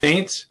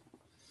Saints,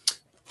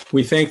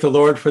 we thank the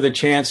Lord for the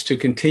chance to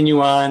continue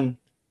on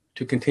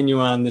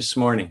this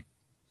morning.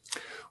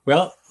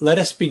 Well, let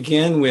us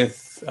begin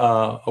with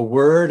a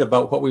word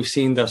about what we've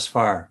seen thus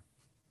far.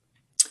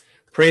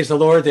 Praise the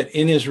Lord that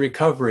in his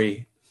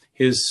recovery,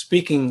 his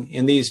speaking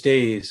in these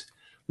days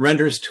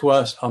renders to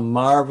us a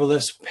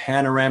marvelous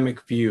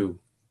panoramic view.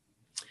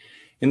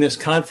 In this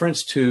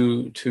conference,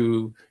 to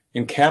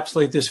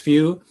encapsulate this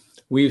view,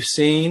 we've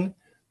seen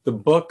the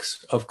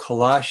books of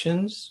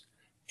Colossians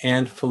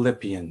and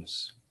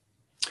Philippians.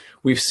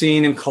 We've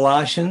seen in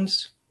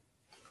Colossians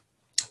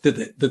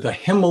that the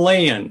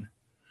Himalayan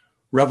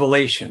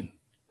revelation,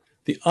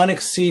 the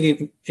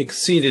unexceeded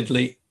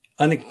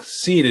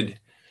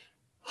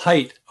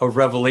height of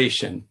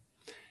revelation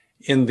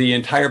in the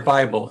entire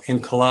Bible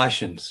in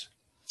Colossians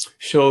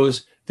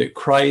shows that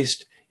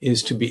Christ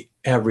is to be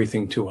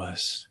everything to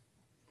us.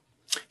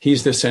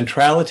 He's the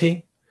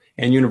centrality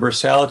and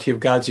universality of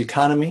God's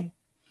economy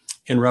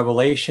in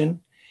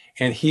Revelation,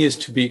 and he is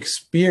to be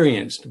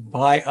experienced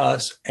by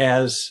us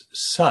as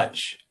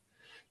such,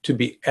 to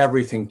be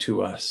everything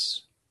to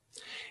us.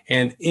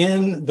 And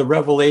in the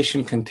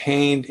revelation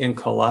contained in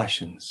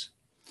Colossians,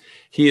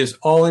 he is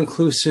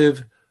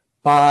all-inclusive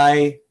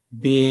by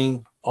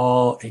being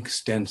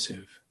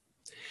all-extensive,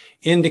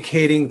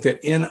 indicating that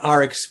in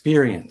our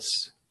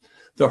experience,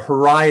 the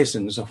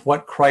horizons of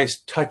what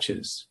Christ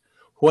touches,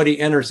 what he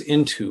enters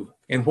into,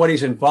 and what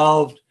he's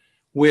involved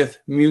with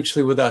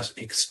mutually with us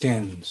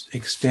extends,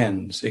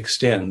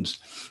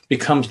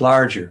 becomes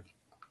larger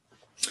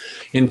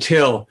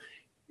until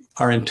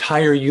our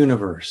entire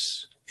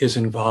universe is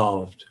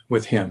involved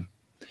with him.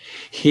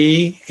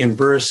 He, in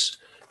verse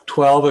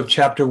 12 of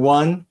chapter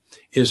 1,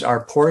 is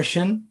our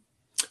portion,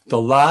 the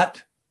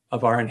lot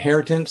of our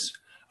inheritance,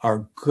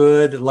 our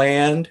good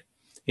land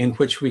in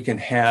which we can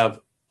have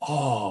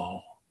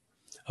all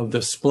of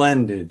the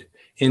splendid,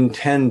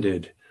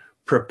 intended,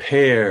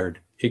 prepared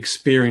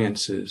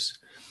experiences.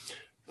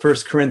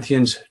 1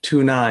 Corinthians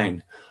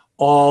 2:9,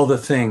 all the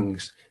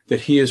things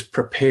that he has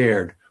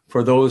prepared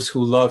for those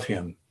who love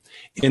him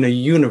in a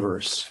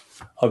universe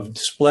of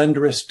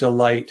splendorous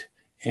delight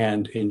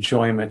and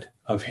enjoyment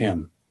of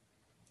him.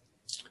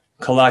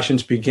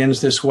 Colossians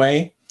begins this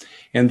way,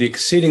 and the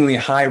exceedingly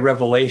high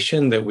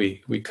revelation that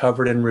we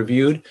covered and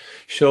reviewed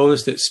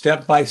shows that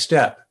step by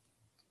step,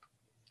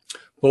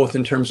 both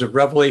in terms of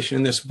revelation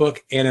in this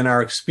book and in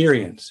our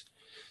experience,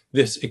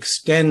 this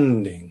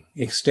extending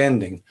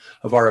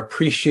of our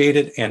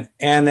appreciated and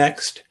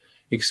annexed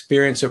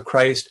experience of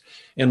Christ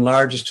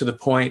enlarges to the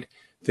point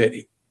that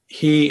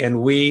he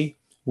and we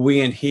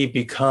and he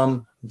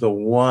become the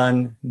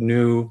one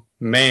new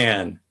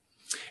man.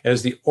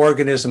 As the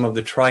organism of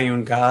the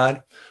triune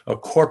God, a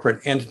corporate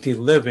entity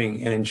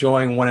living and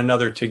enjoying one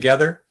another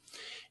together,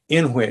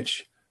 in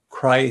which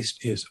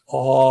Christ is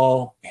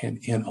all and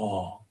in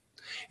all.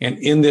 And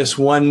in this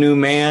one new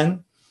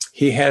man,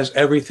 he has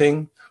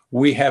everything,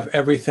 we have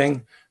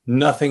everything,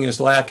 nothing is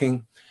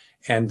lacking,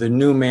 and the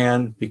new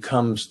man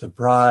becomes the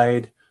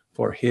bride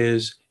for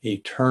his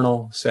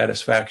eternal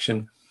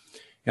satisfaction,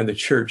 and the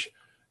church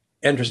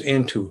enters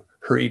into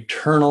her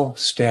eternal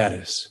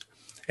status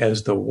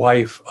as the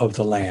wife of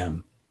the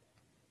Lamb.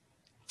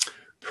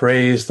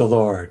 Praise the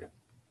Lord.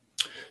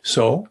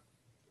 So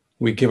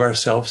we give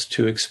ourselves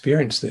to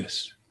experience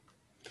this.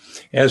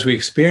 As we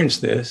experience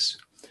this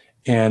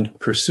and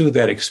pursue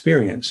that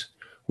experience,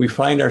 we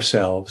find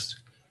ourselves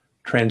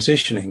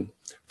transitioning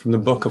from the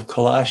book of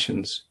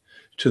Colossians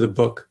to the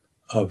book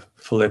of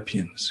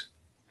Philippians.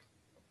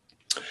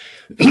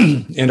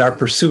 And our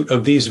pursuit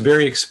of these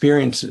very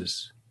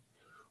experiences,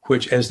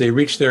 which as they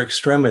reach their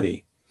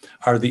extremity,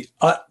 are the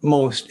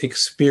utmost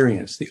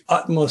experience, the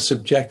utmost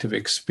subjective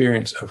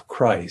experience of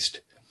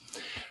Christ,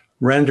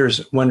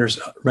 renders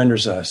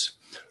us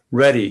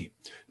ready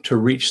to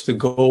reach the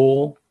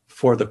goal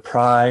for the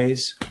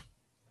prize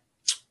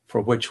for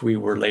which we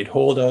were laid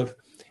hold of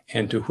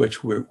and to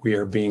which we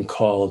are being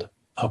called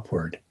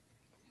upward.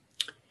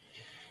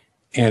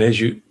 And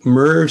as you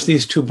merge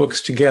these two books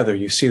together,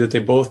 you see that they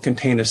both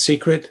contain a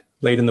secret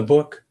laid in the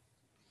book.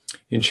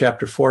 In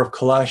chapter 4 of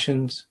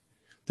Colossians,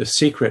 the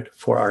secret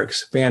for our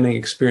expanding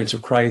experience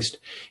of Christ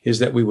is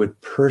that we would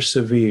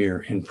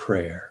persevere in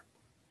prayer.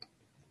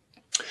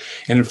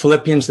 And in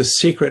Philippians, the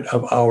secret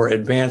of our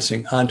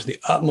advancing onto the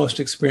utmost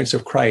experience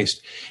of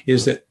Christ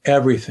is that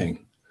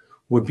everything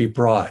would be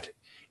brought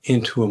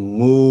into a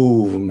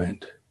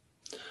movement,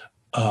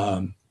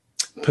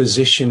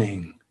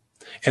 positioning,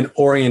 and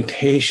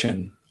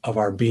orientation of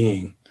our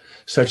being,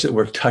 such that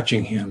we're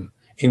touching him,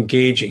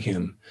 engaging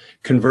him,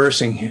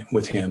 conversing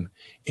with him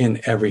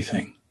in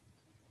everything.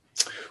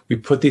 We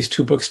put these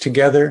two books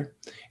together,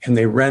 and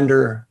they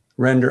render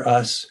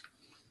us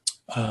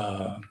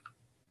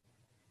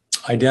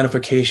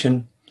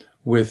identification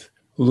with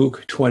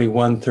Luke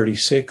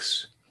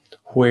 21:36,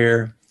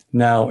 where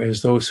now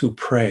as those who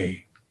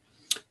pray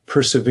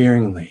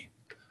perseveringly,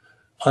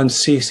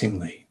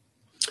 unceasingly,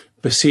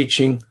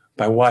 beseeching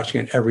by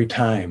watching it every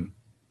time,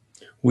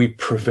 we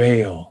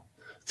prevail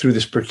through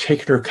this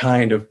particular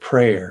kind of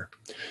prayer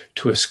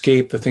to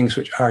escape the things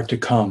which are to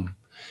come,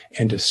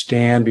 and to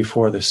stand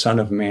before the Son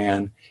of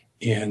Man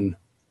in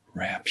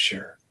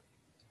rapture,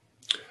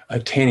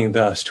 attaining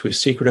thus to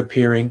his secret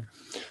appearing,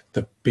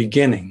 the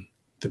beginning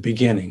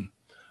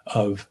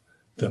of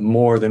the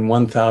more than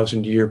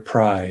 1,000-year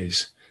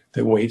prize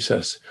that waits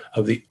us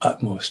of the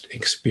utmost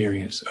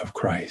experience of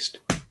Christ.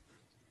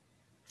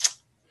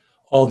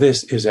 All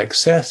this is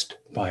accessed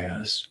by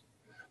us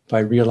by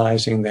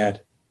realizing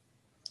that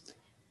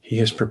he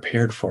has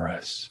prepared for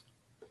us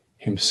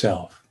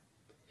himself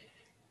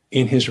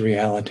in his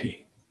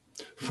reality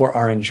for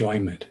our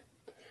enjoyment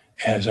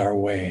as our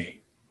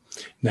way.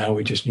 Now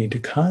we just need to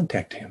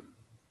contact him.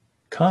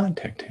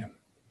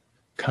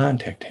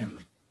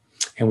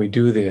 And we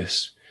do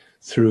this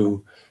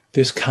through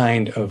this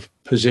kind of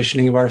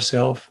positioning of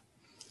ourselves,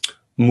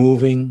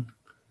 moving,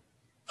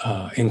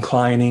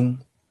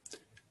 inclining,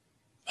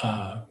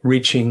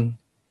 reaching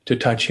to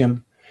touch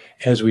him.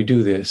 As we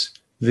do this,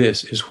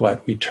 this is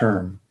what we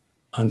term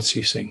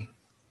unceasing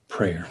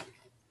prayer.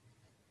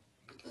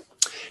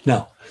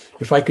 Now,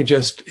 if I could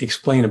just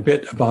explain a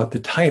bit about the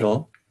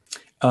title.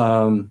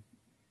 The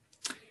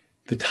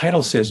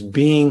title says,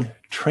 Being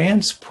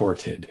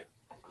Transported.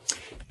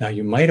 Now,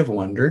 you might have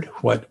wondered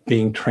what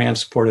being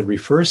transported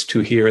refers to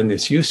here in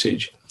this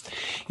usage.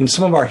 In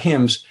some of our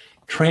hymns,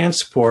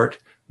 transport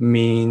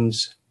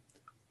means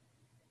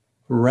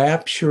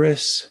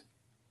rapturous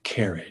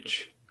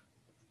carriage,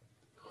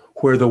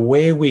 where the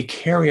way we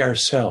carry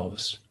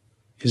ourselves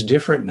is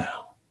different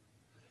now.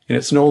 And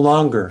it's no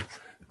longer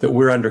that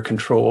we're under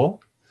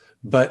control,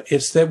 but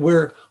it's that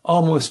we're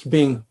almost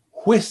being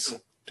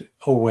whisked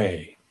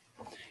away.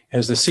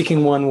 As the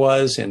seeking one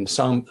was in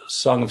Song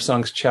of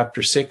Songs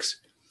chapter 6,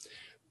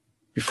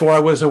 before I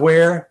was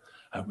aware,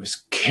 I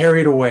was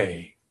carried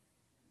away.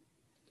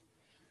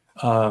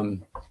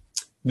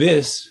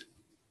 This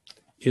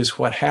is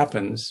what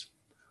happens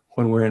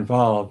when we're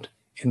involved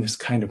in this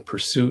kind of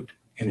pursuit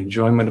and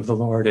enjoyment of the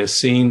Lord, as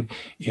seen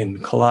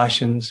in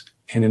Colossians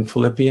and in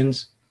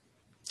Philippians.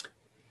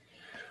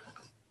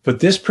 But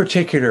this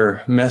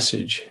particular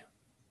message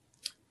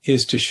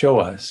is to show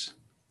us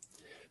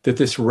that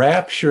this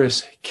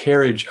rapturous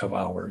carriage of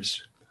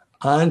ours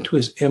onto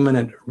his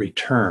imminent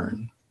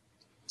return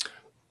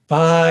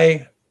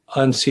by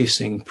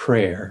unceasing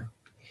prayer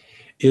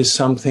is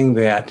something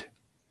that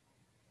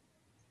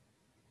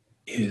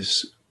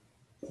is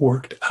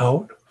worked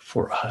out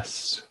for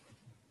us.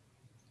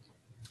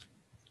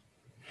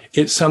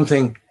 It's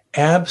something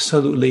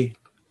absolutely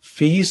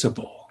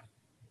feasible,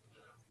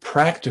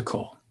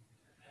 practical,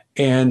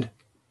 and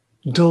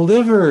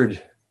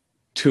delivered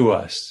to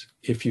us,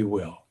 if you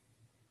will.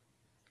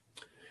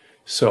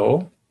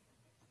 So,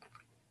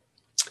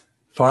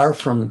 far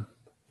from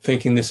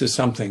thinking this is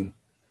something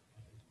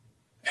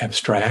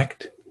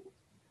abstract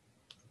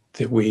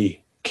that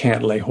we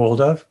can't lay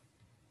hold of,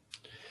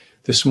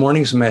 this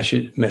morning's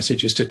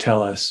message is to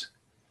tell us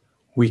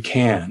we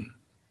can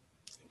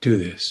do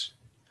this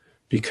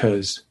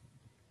because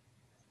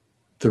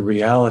the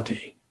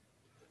reality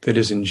that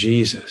is in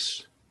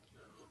Jesus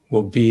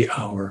will be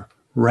our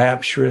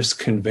rapturous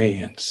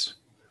conveyance,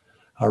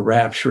 our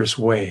rapturous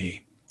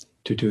way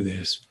to do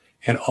this.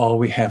 And all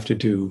we have to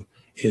do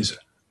is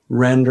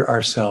render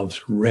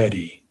ourselves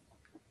ready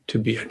to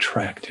be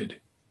attracted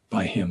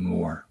by him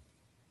more.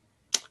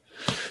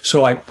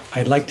 So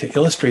I'd like to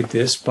illustrate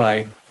this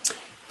by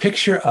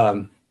picture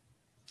a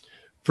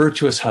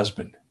virtuous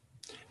husband.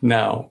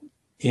 Now,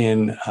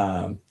 in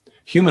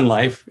human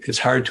life, it's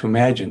hard to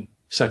imagine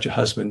such a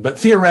husband, but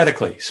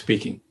theoretically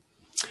speaking,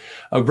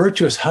 a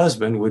virtuous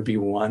husband would be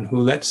one who,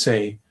 let's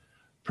say,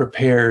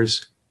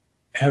 prepares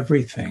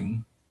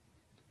everything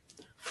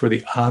for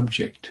the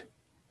object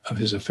of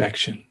his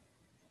affection,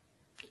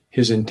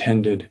 his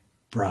intended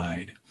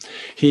bride.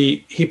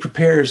 He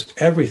prepares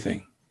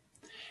everything,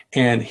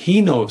 and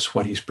he knows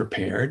what he's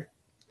prepared.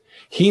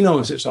 He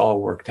knows it's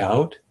all worked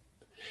out.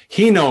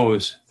 He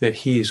knows that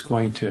he's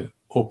going to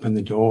open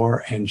the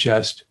door and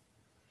just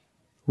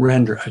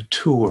render a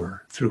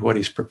tour through what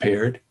he's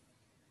prepared.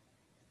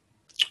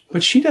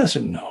 But she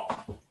doesn't know.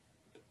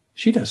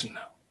 She doesn't know.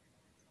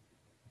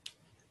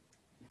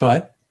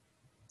 But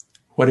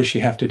what does she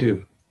have to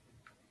do?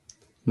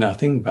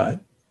 Nothing but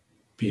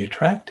be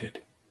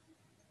attracted,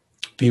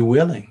 be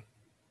willing,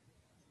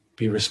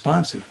 be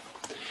responsive.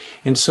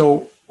 And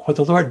so what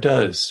the Lord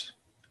does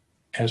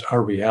as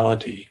our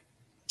reality,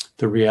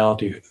 the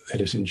reality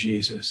that is in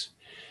Jesus,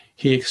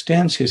 he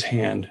extends his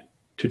hand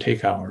to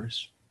take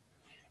ours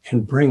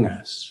and bring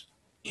us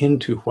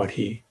into what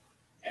he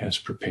has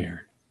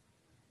prepared.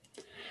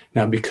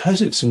 Now,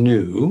 because it's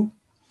new,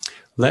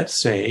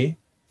 let's say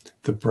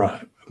the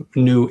bride,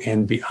 new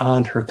and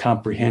beyond her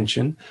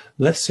comprehension,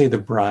 let's say the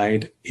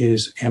bride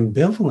is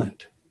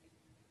ambivalent.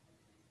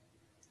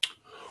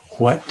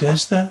 What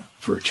does the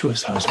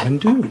virtuous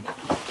husband do?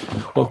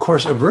 Well, of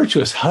course, a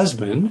virtuous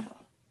husband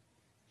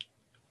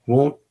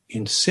won't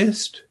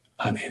insist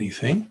on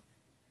anything,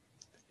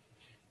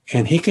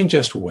 and he can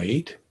just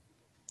wait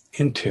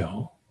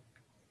until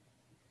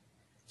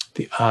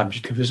the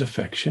object of his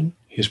affection,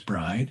 his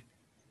bride,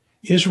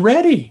 is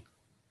ready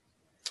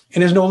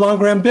and is no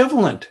longer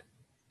ambivalent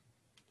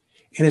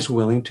and is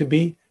willing to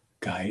be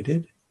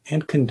guided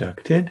and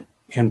conducted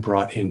and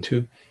brought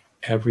into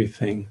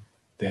everything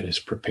that is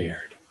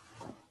prepared.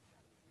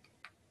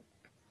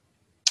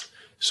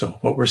 So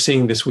what we're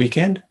seeing this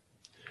weekend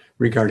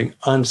regarding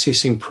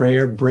unceasing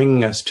prayer,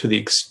 bringing us to the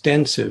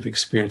extensive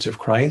experience of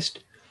Christ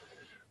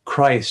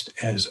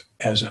as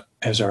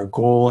our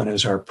goal and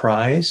as our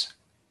prize,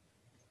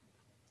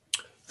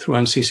 through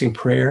unceasing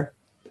prayer,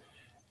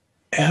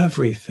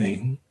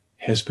 everything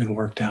has been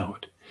worked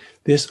out.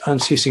 This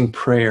unceasing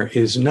prayer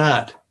is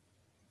not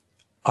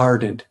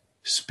ardent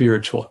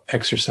spiritual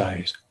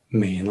exercise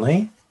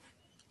mainly.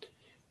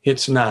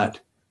 It's not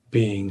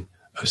being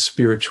a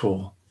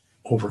spiritual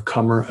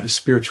overcomer, a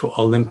spiritual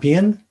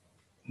Olympian.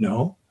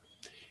 No,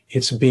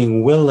 it's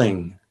being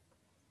willing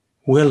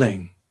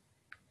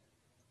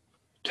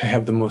to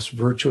have the most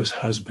virtuous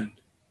husband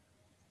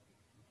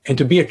and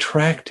to be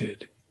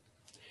attracted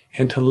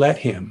and to let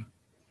him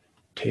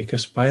take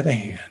us by the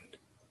hand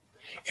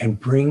and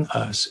bring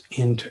us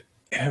into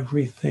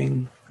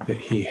everything that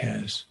he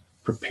has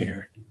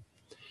prepared.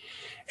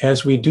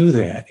 As we do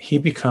that, he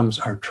becomes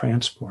our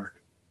transport,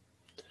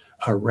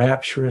 our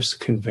rapturous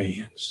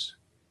conveyance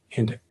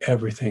into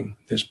everything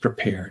that's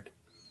prepared.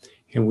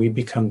 And we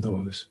become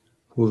those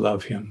who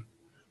love him,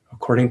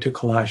 according to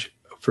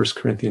 1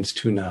 Corinthians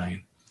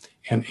 2:9,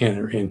 and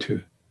enter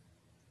into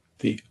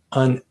the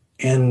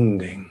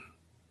unending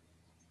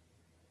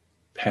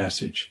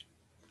passage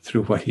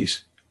through what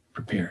he's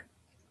prepared.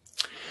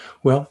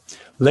 Well,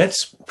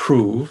 let's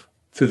prove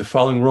through the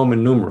following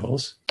Roman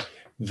numerals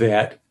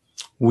that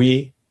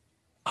we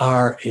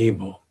are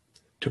able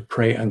to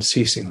pray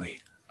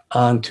unceasingly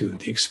onto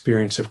the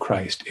experience of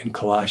Christ in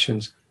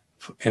Colossians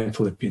and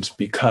Philippians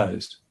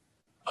because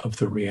of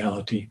the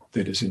reality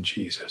that is in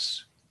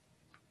Jesus.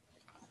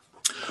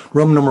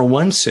 Roman number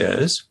 1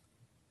 says,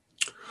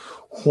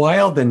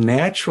 while the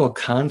natural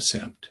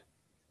concept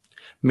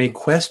may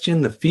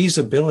question the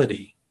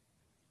feasibility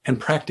and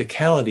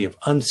practicality of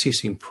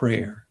unceasing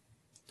prayer,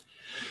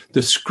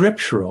 the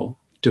scriptural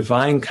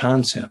divine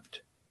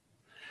concept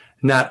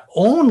not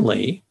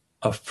only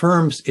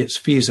affirms its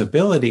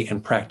feasibility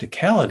and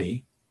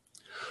practicality,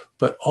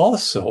 but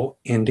also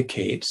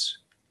indicates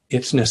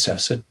its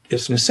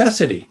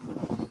necessity.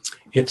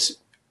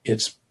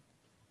 It's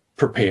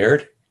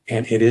prepared,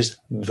 and it is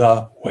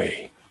the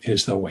way. It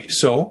is the way.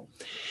 So,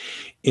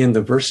 in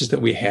the verses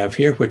that we have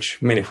here,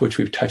 many of which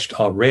we've touched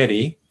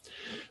already,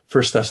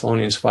 1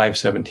 Thessalonians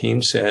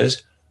 5:17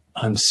 says,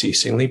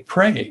 unceasingly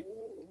pray.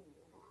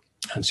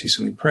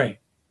 Unceasingly pray.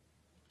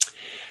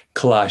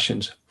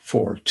 Colossians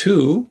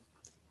 4:2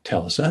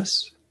 tells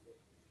us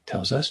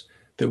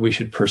that we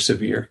should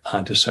persevere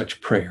unto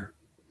such prayer.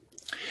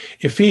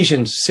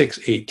 Ephesians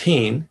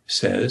 6:18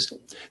 says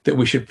that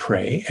we should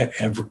pray at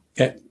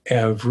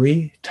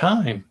every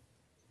time.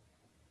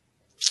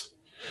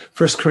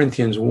 1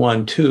 Corinthians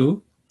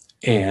 1:2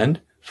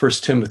 and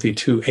 1 Timothy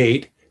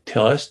 2:8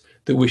 tell us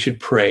that we should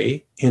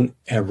pray in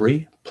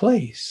every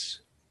place.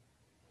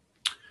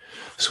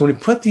 So when we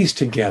put these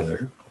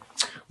together,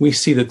 we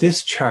see that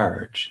this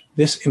charge,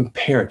 this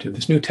imperative,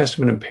 this New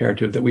Testament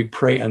imperative that we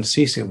pray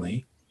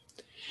unceasingly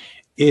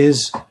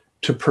is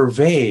to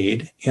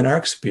pervade in our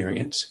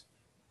experience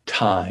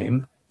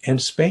time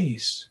and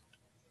space.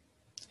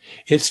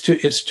 It's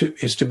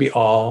to be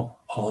all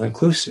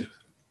inclusive.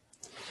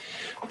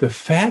 The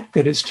fact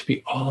that it's to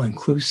be all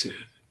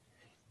inclusive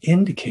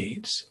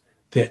indicates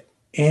that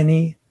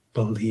any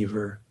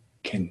believer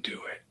can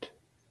do it.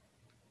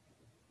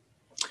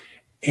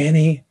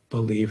 Any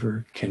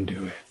believer can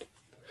do it.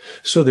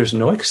 So there's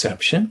no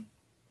exception.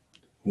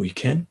 We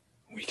can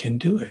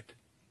do it.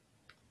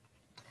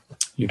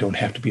 You don't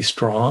have to be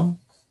strong.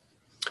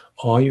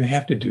 All you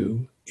have to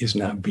do is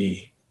not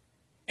be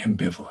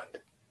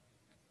ambivalent.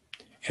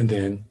 And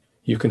then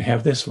you can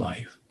have this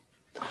life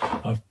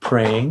of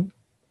praying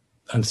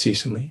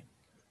unceasingly,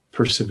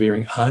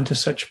 persevering onto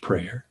such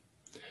prayer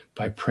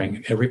by praying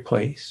in every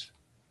place,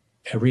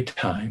 every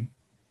time,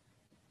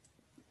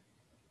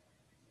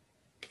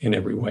 in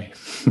every way.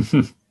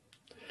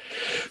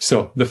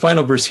 So the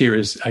final verse here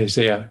is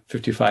Isaiah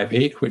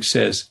 55:8, which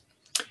says,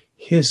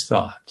 his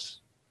thoughts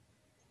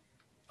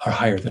are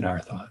higher than our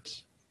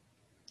thoughts.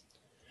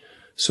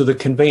 So the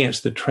conveyance,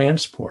 the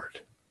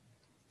transport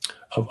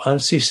of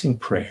unceasing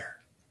prayer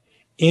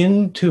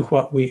into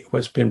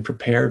what's been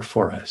prepared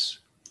for us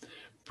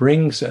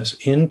brings us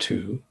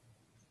into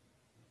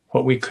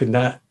what we could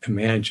not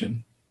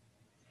imagine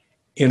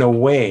in a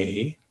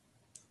way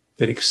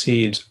that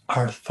exceeds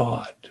our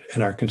thought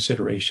and our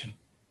consideration.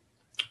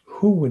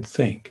 Who would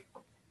think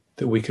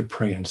that we could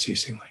pray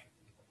unceasingly?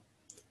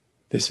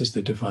 This is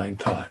the divine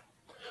thought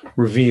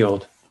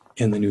revealed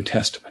in the New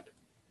Testament.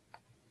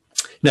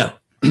 Now,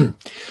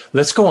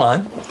 let's go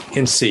on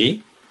and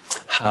see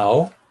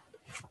how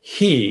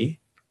he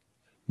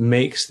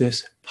makes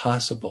this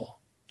possible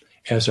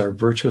as our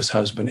virtuous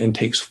husband and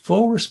takes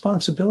full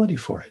responsibility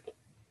for it.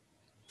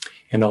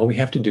 And all we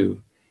have to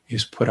do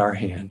is put our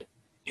hand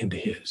into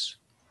his.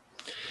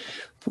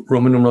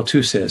 Roman numeral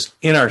 2 says,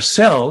 in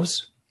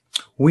ourselves,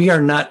 we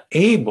are not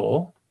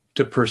able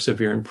to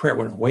persevere in prayer.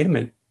 Well, wait a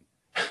minute.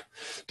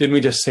 Didn't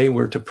we just say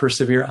we're to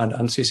persevere on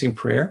unceasing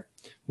prayer?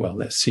 Well,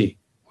 let's see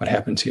what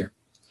happens here.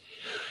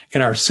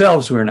 In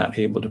ourselves, we're not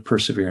able to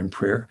persevere in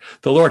prayer.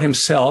 The Lord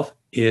himself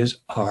is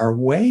our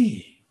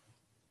way.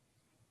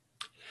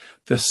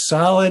 The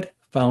solid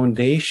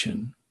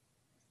foundation,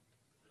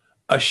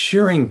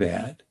 assuring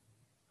that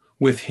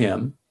with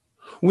him,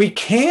 we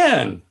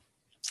can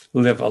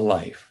live a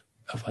life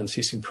of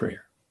unceasing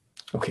prayer.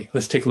 Okay,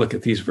 let's take a look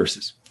at these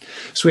verses.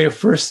 So we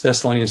have 1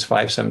 Thessalonians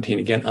 5:17,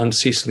 again,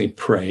 unceasingly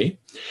pray.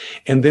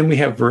 And then we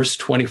have verse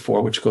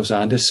 24, which goes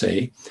on to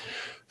say,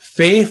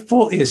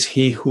 faithful is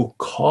he who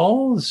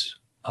calls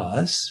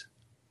us,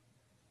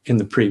 in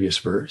the previous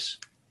verse,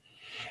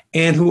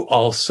 and who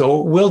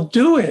also will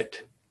do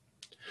it.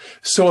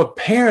 So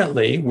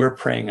apparently we're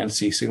praying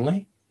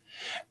unceasingly.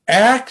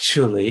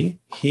 Actually,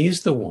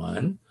 he's the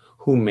one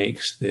who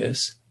makes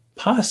this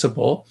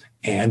possible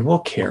and will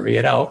carry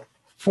it out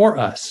for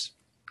us.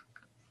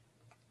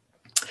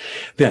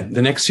 Then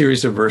the next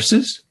series of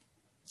verses,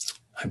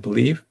 I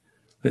believe,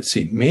 let's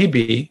see,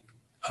 maybe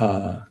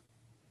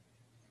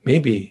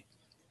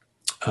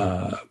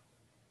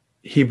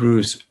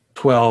Hebrews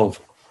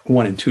 12,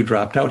 1 and 2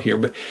 dropped out here.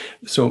 But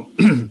so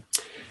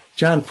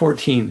John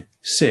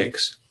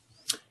 14:6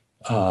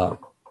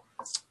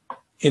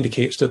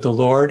 indicates that the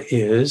Lord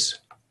is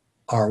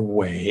our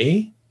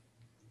way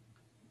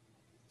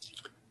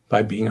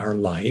by being our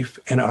life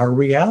and our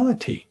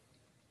reality.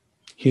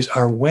 He's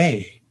our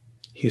way.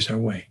 He's our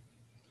way.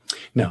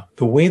 Now,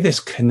 the way this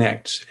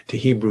connects to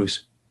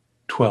Hebrews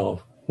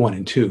 12, 1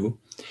 and 2,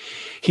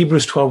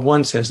 Hebrews 12,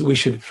 1 says that we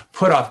should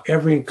put off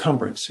every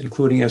encumbrance,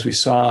 including, as we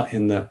saw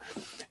in the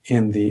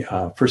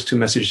first two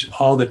messages,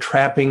 all the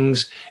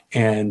trappings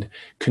and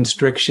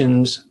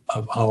constrictions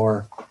of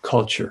our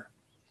culture,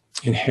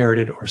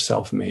 inherited or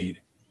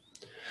self-made.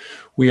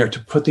 We are to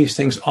put these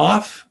things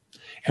off,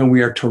 and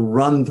we are to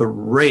run the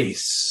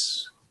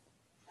race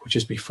which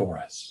is before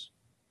us.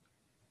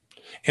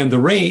 And the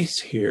race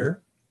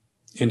here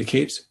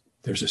indicates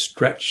there's a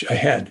stretch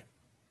ahead.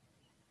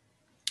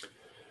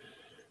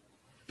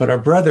 But our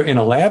brother, in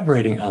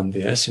elaborating on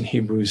this in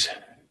Hebrews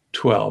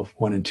 12,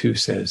 1 and 2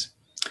 says,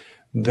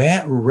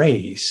 that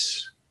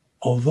race,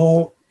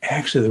 although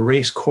actually the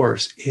race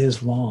course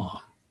is long,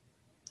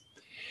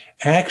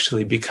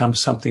 actually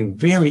becomes something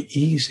very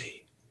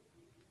easy.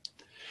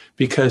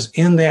 Because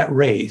in that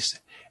race,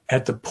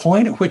 at the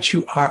point at which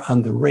you are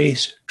on the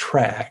race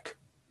track,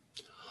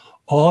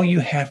 all you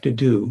have to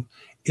do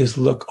is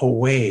look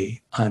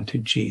away onto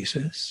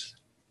Jesus.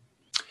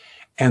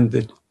 And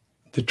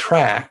the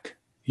track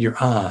you're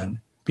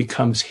on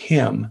becomes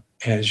him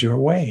as your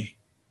way.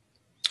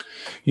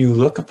 You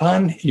look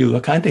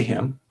onto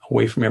him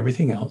away from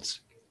everything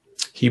else.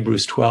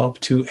 Hebrews 12,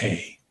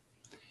 2a.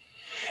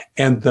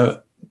 And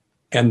the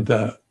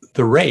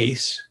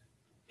race,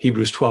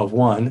 Hebrews 12,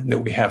 1, that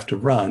we have to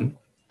run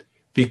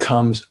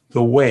becomes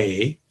the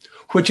way,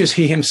 which is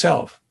he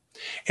himself.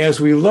 As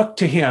we look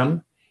to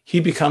him, he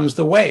becomes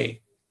the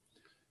way.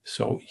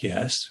 So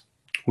yes,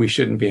 we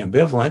shouldn't be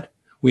ambivalent.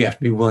 We have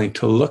to be willing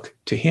to look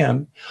to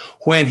him.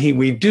 When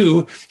we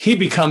do, he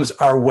becomes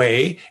our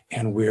way,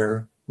 and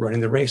we're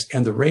running the race.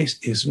 And the race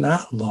is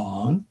not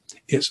long.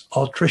 It's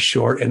ultra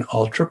short and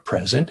ultra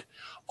present.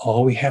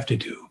 All we have to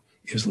do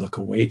is look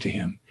away to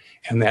him.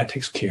 And that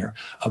takes care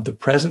of the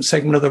present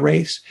segment of the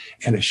race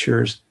and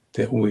assures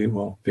that we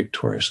will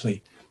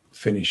victoriously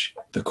finish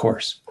the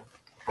course.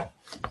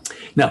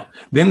 Now,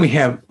 then we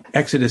have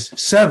Exodus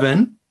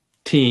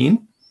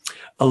 17,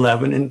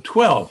 11, and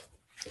 12.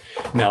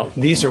 Now,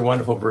 these are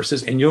wonderful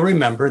verses, and you'll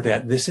remember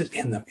that this is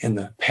in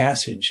the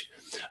passage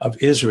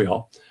of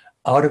Israel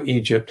out of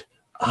Egypt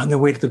on their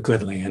way to the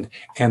good land,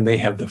 and they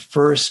have the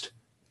first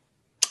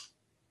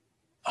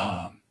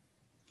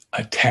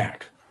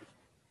attack,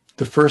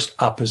 the first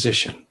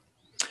opposition.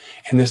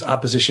 And this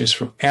opposition is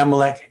from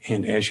Amalek,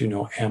 and as you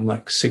know,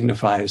 Amalek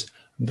signifies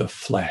the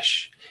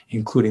flesh,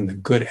 including the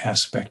good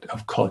aspect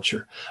of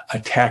culture,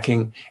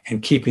 attacking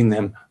and keeping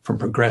them from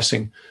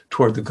progressing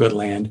toward the good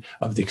land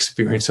of the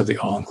experience of the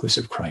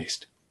all-inclusive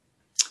Christ.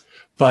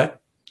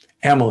 But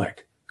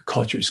Amalek, the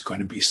culture is going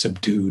to be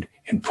subdued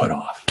and put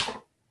off.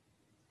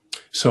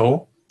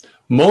 So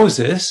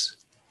Moses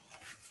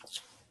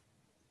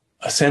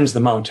ascends the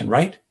mountain,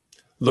 right?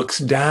 Looks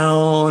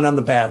down on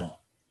the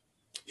battle.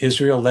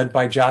 Israel led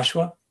by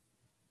Joshua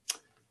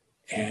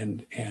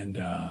and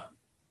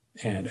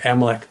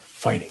Amalek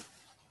fighting.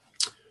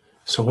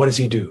 So what does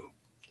he do?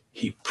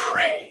 He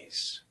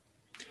prays.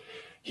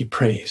 He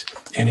prays.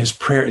 And his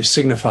prayer is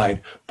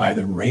signified by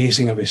the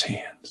raising of his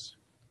hands.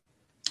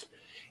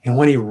 And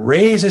when he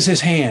raises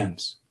his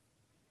hands,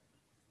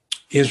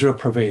 Israel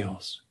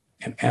prevails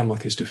and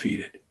Amalek is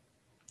defeated.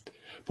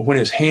 But when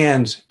his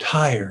hands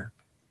tire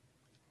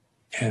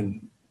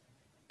and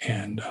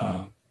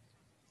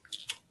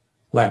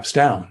lapse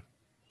down,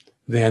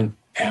 then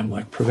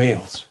Amalek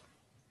prevails.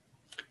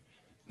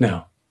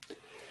 Now,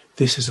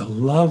 this is a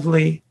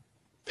lovely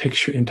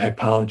picture in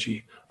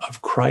typology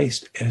of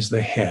Christ as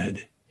the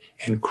head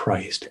and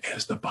Christ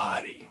as the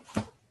body.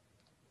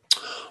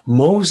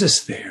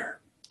 Moses there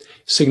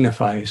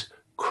signifies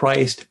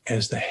Christ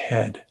as the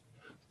head,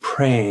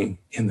 praying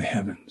in the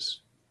heavens.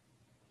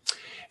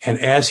 And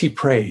as he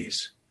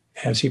prays,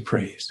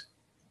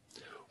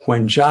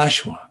 when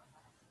Joshua,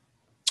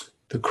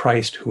 the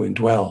Christ who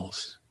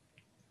indwells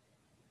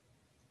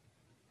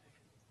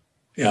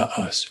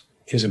us,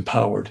 is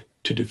empowered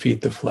to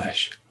defeat the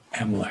flesh,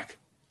 Amalek,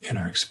 in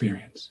our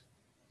experience.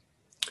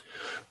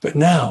 But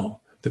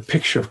now, the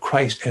picture of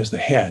Christ as the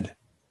head,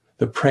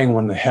 the praying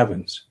one in the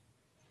heavens,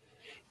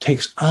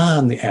 takes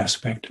on the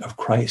aspect of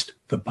Christ,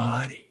 the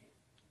body.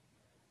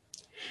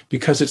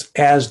 Because it's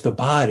as the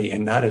body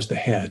and not as the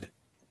head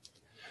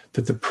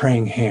that the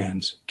praying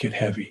hands get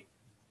heavy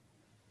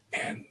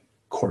and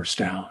course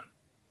down.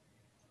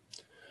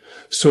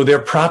 So they're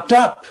propped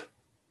up.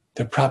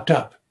 They're propped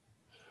up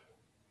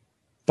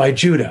by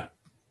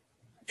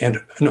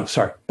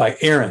by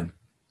Aaron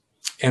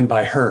and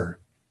by Hur.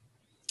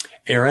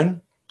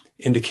 Aaron,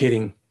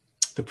 indicating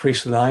the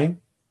priestly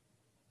line,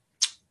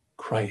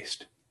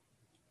 Christ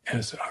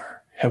as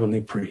our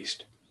heavenly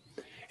priest,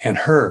 and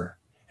Hur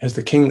as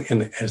the king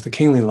as the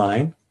kingly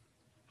line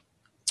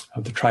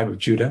of the tribe of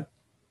Judah,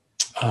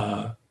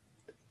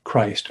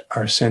 Christ,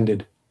 our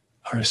ascended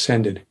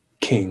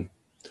King,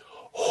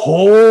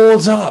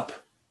 holds up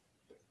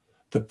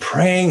the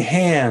praying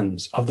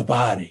hands of the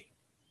body,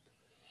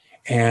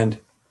 and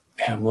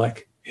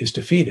Amalek is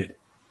defeated.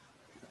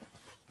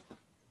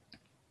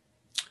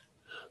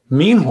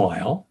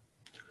 Meanwhile,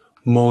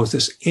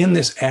 Moses, in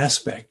this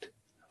aspect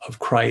of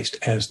Christ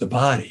as the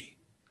body,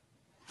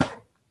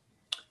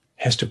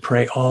 has to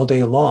pray all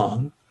day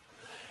long,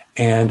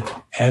 and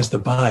as the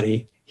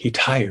body, he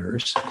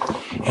tires,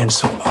 and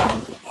so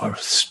a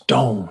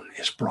stone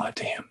is brought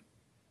to him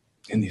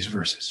in these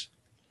verses.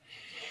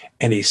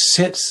 And he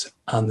sits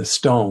on the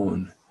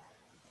stone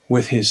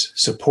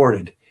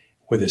supported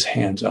with his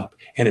hands up,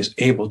 and is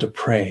able to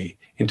pray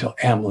until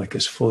Amalek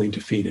is fully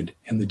defeated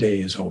and the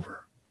day is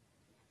over.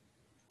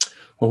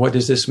 Well, what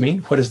does this mean?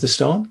 What is the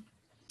stone?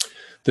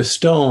 The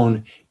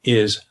stone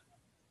is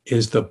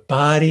the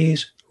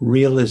body's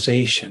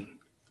realization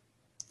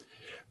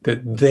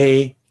that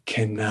they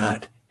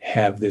cannot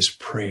have this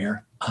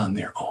prayer on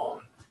their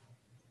own.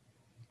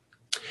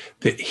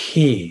 That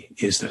he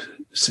is the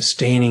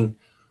sustaining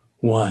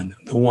one,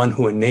 the one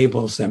who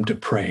enables them to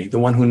pray, the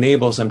one who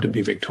enables them to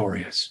be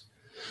victorious.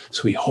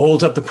 So he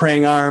holds up the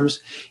praying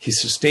arms, he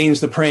sustains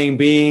the praying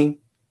being,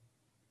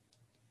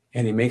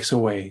 and he makes a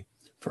way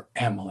for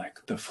Amalek,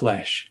 the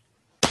flesh,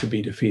 to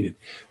be defeated.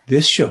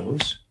 This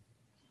shows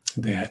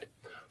that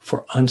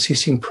for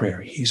unceasing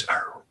prayer, he's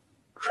our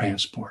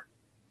transport.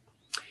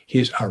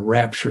 He's our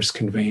rapturous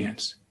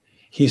conveyance.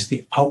 He's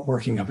the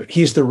outworking of it.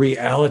 He's the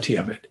reality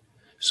of it.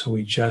 So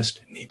we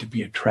just need to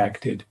be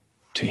attracted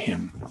to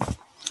him.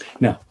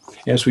 Now,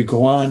 as we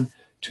go on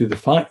to the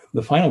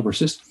final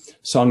verses,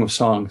 Song of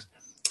Songs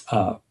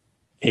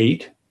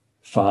 8,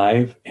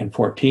 5, and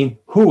 14,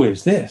 who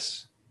is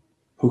this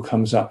who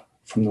comes up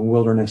from the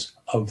wilderness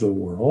of the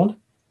world?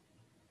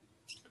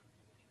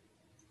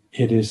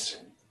 It is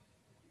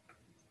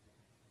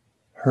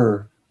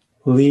her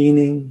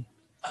leaning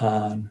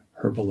on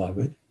her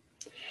beloved.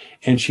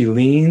 And she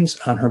leans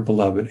on her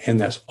beloved, and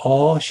that's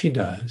all she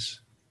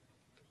does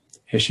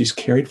as she's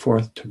carried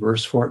forth to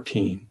verse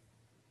 14,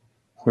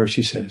 where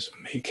she says,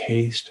 "Make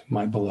haste,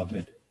 my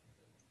beloved.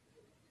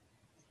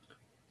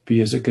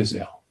 Be as a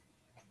gazelle,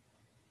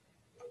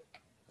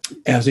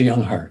 as a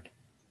young hart.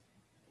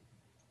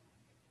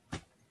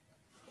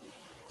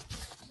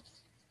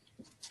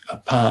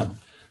 Upon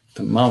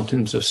the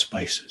mountains of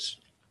spices."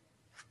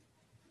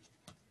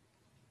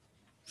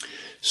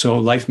 So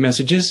Life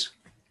Messages,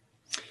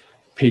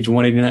 page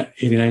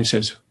 189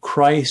 says,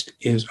 Christ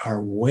is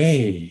our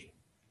way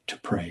to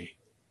pray.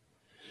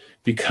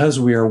 Because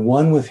we are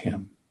one with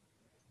him,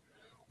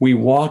 we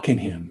walk in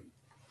him,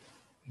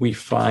 we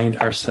find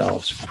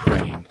ourselves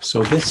praying.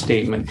 So this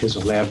statement is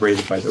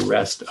elaborated by the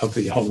rest of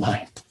the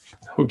outline.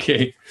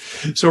 Okay,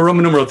 so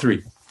Roman numeral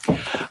 3.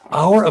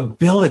 Our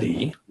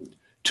ability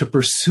to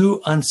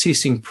pursue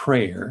unceasing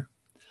prayer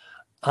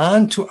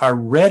onto our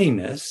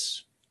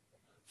readiness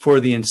for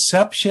the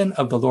inception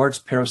of the Lord's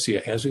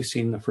parousia, as we've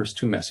seen in the first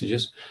two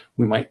messages.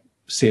 We might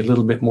say a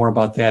little bit more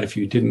about that if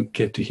you didn't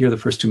get to hear the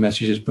first two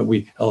messages, but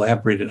we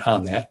elaborated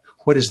on that.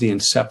 What is the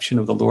inception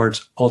of the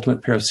Lord's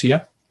ultimate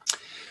parousia?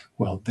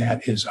 Well,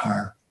 that is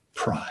our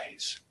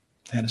prize.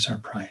 That is our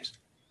prize.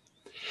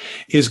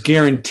 Is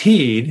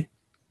guaranteed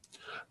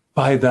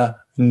by the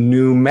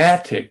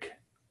pneumatic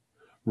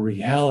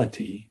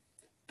reality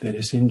that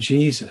is in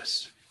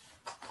Jesus.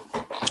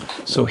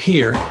 So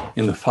here,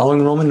 in the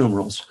following Roman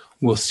numerals,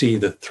 we'll see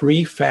the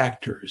three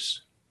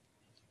factors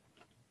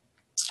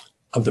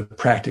of the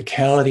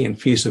practicality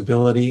and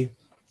feasibility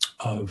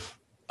of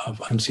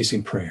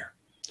unceasing prayer.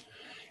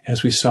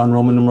 As we saw in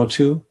Roman numeral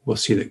 2, we'll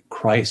see that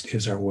Christ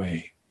is our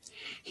way.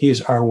 He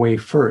is our way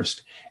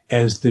first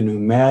as the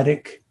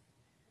pneumatic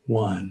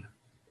one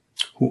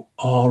who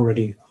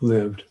already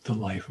lived the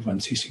life of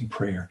unceasing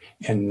prayer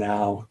and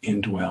now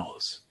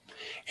indwells.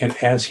 And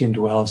as he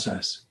indwells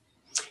us,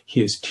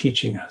 he is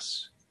teaching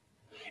us,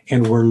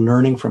 and we're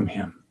learning from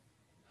him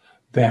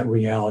that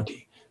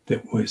reality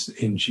that was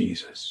in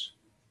Jesus.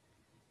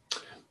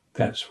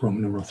 That's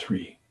Roman numeral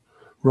 3.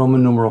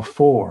 Roman numeral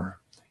 4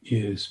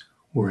 is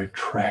we're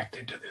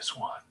attracted to this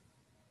one.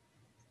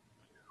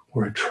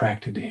 We're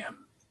attracted to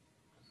him.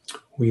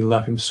 We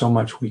love him so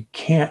much we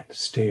can't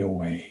stay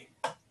away.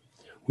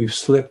 We've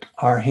slipped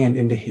our hand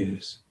into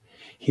his.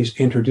 He's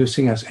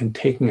introducing us and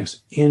taking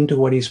us into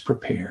what he's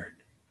prepared.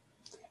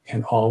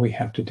 And all we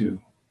have to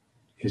do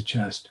is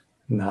just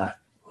not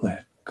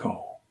let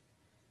go.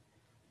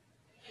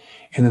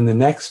 And then the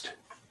next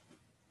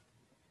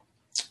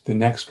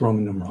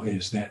Roman numeral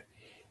is that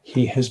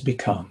he has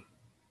become,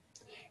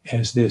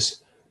 as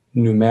this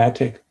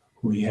pneumatic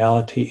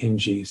reality in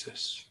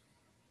Jesus,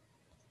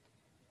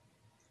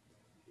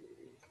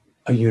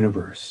 a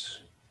universe,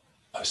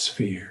 a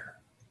sphere,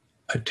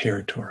 a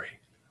territory,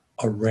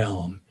 a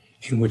realm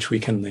in which we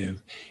can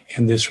live.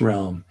 And this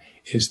realm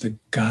is the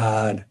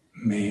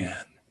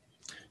God-man,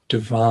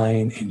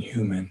 divine and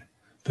human,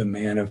 the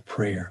man of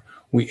prayer.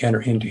 We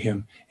enter into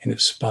him, and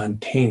it's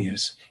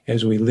spontaneous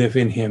as we live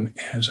in him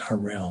as our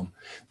realm,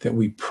 that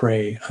we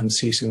pray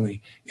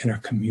unceasingly in our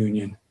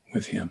communion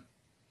with him.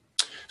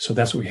 So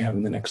that's what we have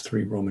in the next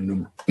 3 Roman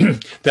numerals.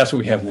 That's what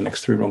we have in the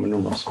next 3 Roman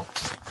numerals.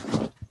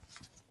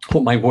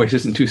 Hope my voice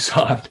isn't too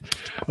soft.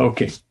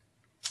 Okay.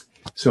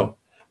 So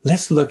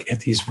let's look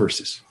at these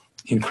verses.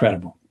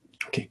 Incredible.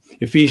 Okay.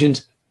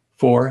 Ephesians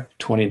 4,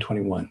 20 and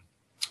 21.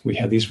 We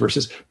have these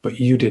verses, but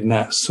you did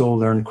not so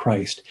learn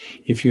Christ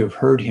if you have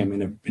heard him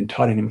and have been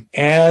taught in him,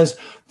 as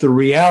the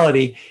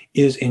reality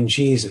is in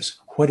Jesus.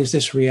 What is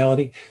this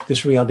reality?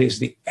 This reality is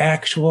the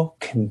actual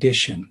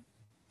condition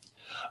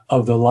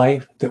of the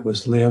life that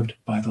was lived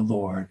by the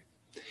Lord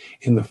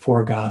in the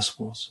 4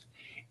 Gospels,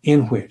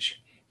 in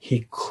which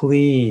he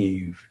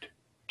cleaved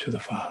to the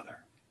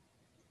Father.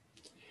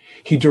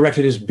 He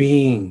directed his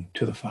being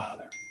to the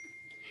Father.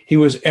 He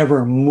was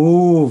ever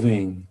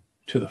moving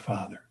to the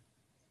Father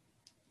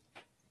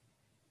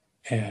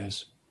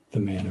as the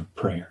man of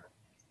prayer.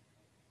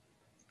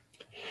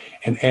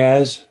 And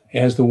as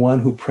the one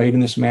who prayed in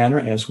this manner,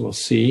 as we'll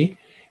see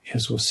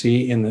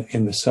in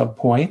the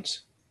subpoints,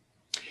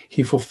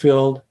 he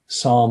fulfilled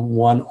Psalm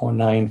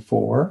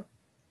 109:4,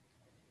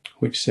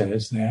 which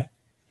says that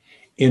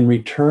in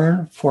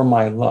return for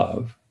my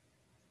love,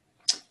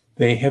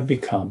 they have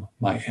become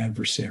my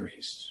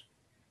adversaries.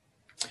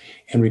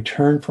 In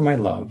return for my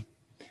love,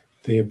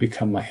 they have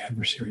become my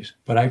adversaries.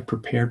 But I've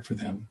prepared for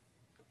them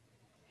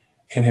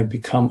and have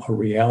become a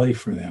reality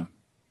for them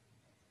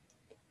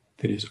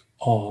that is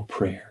all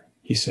prayer.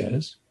 He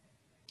says,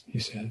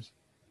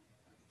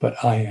 but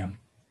I am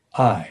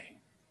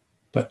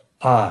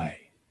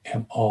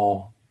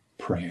all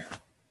prayer.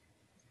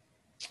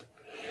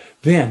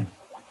 Then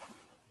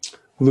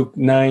Luke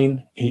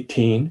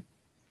 9:18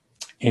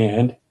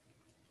 and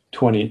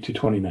 20 to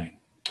 29.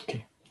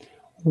 Okay.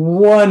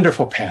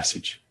 Wonderful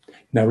passage.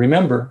 Now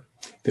remember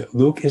that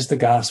Luke is the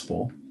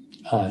gospel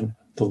on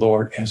the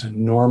Lord as a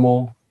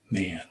normal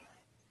man.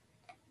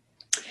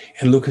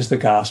 And Luke is the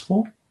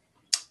gospel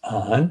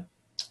on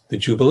the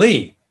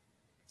Jubilee,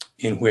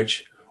 in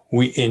which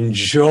we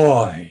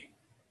enjoy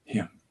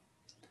him.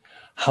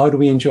 How do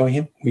we enjoy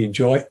him? We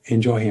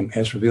enjoy him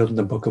as revealed in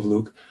the book of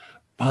Luke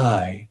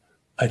by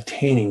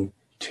attaining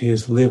to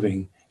his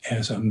living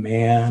as a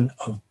man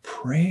of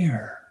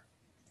prayer.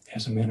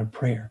 As a man of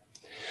prayer.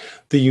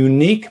 The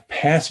unique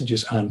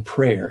passages on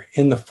prayer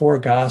in the 4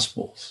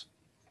 Gospels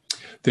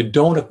that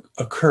don't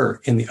occur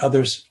in the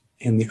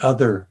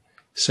other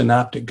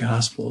synoptic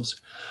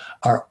Gospels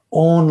are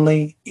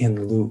only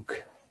in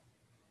Luke.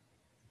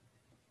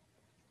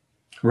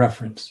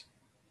 Reference: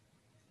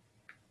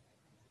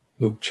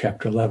 Luke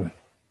chapter 11,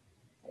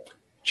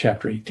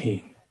 chapter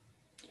 18,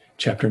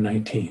 chapter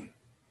 19.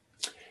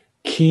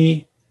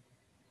 Key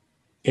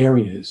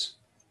areas,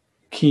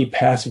 key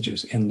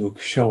passages in Luke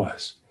show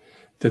us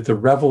that the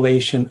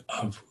revelation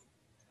of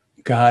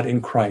God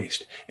in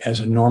Christ as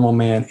a normal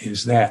man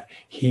is that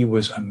he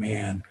was a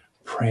man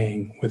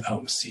praying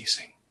without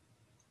ceasing.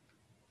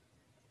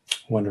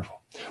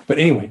 Wonderful. But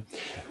anyway,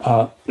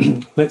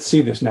 let's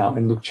see this now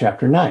in Luke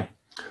chapter 9.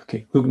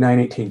 Okay, Luke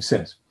 9:18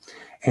 says,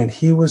 and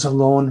he was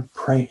alone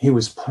praying. He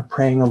was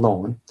praying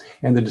alone,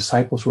 and the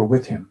disciples were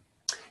with him.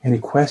 And he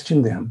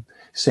questioned them,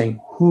 saying,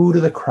 who do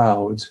the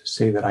crowds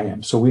say that I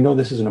am? So we know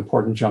this is an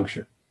important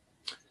juncture.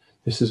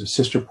 This is a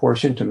sister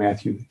portion to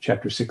Matthew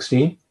chapter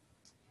 16.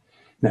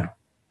 Now,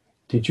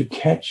 did you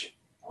catch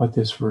what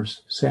this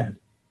verse said?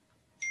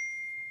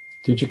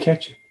 Did you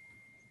catch it?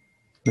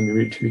 Let me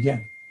read it to you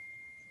again.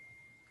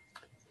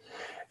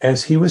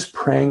 As he was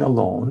praying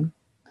alone,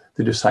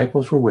 the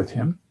disciples were with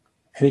him,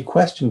 and he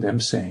questioned them,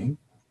 saying,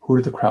 who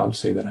do the crowds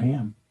say that I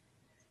am?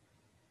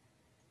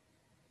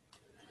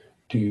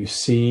 Do you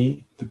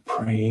see the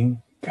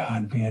praying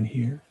God-man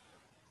here?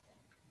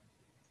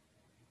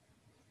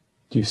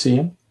 Do you see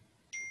him?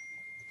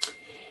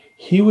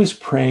 He was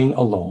praying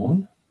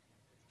alone,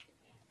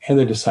 and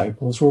the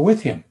disciples were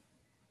with him.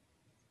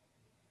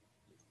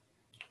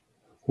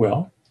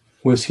 Well,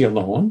 was he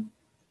alone?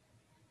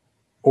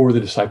 Or were the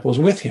disciples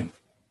with him?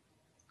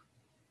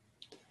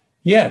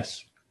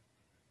 Yes.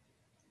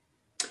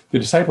 The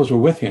disciples were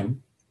with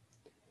him,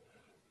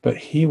 but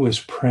he was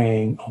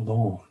praying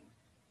alone.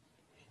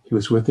 He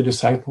was with the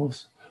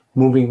disciples,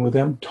 moving with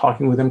them,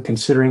 talking with them,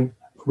 considering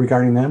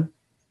regarding them.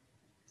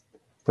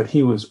 But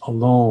he was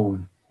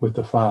alone with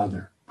the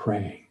Father,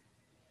 praying.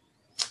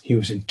 He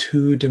was in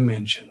two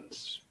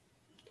dimensions.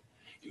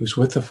 He was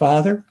with the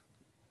Father.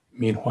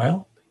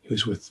 Meanwhile, he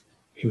was with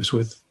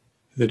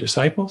the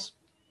disciples.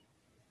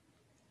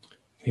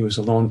 He was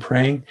alone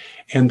praying.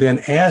 And then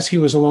as he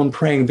was alone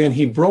praying, then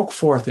he broke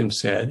forth and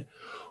said,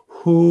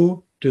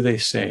 "Who do they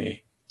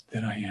say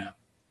that I am?"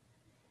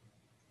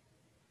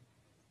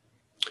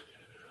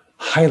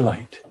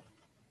 Highlight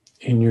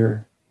in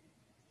your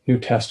New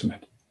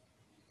Testament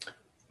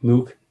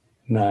Luke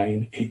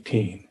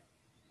 9:18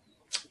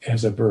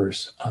 as a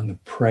verse on the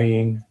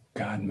praying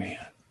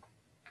God-man.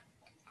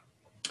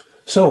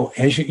 So,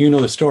 as you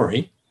know the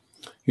story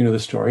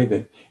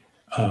that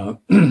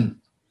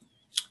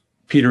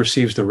Peter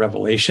receives the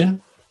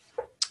revelation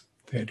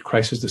that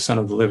Christ is the Son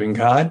of the living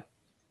God,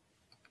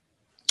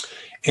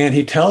 and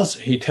he tells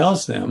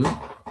them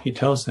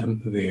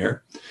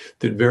there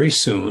that very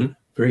soon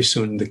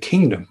the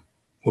kingdom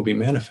will be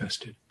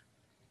manifested,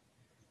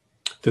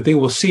 that they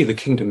will see the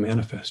kingdom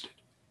manifested.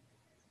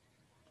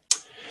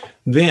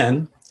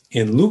 Then,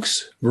 in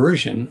Luke's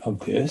version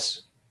of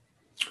this,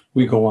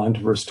 we go on to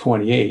verse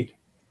 28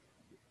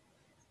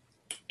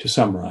 to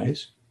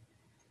summarize.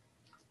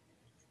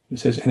 It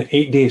says, "And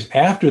 8 days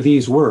after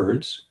these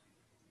words,"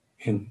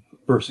 in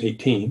verse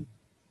 18,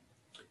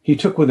 "he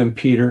took with him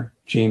Peter,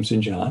 James,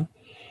 and John,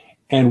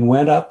 and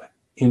went up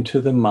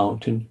into the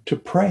mountain to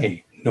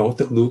pray." Note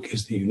that Luke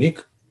is the unique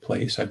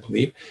place, I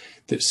believe,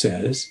 that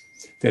says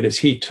that as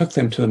he took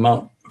them to the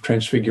Mount of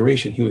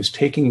Transfiguration, he was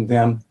taking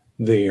them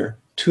there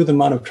to the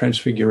Mount of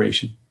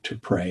Transfiguration to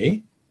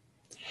pray.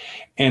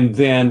 And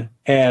then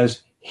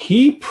as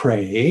he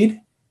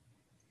prayed,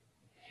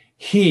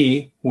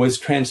 he was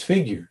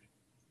transfigured,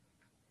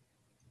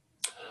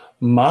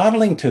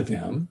 modeling to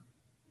them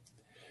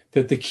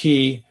that the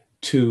key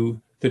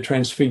to the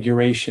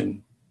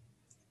transfiguration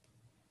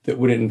that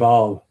would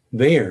involve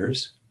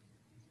theirs,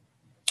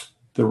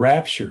 the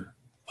rapture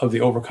of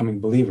the overcoming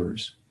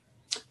believers,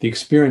 the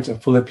experience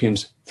of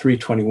Philippians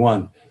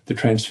 3:21, the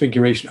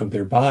transfiguration of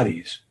their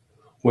bodies,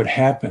 would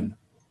happen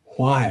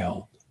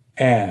while,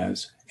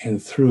 as,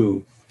 and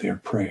through their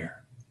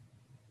prayer.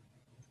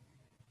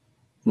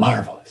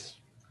 Marvelous.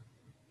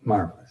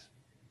 Marvelous.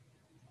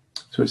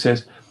 So it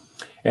says,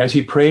 as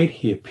he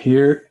prayed, the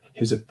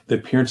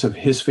appearance of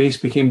his face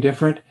became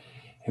different,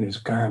 and his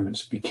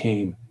garments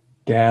became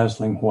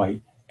dazzling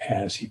white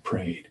as he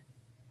prayed.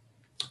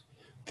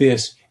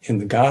 This, in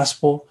the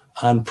gospel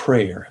on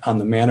prayer, on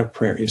the man of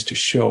prayer, is to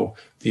show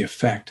the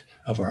effect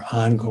of our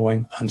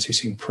ongoing,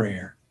 unceasing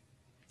prayer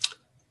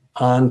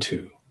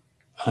onto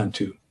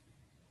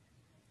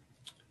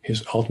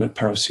his ultimate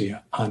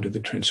parousia, onto the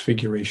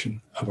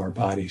transfiguration of our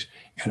bodies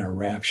and our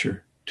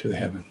rapture to the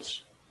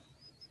heavens.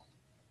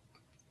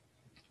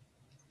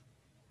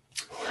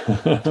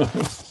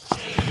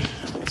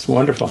 It's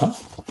wonderful, huh?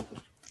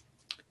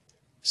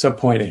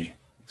 Subpoint A.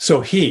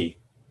 So he,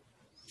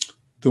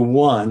 the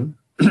one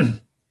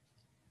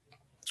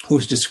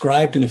who's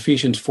described in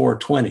Ephesians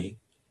 4:20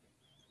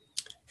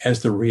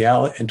 as the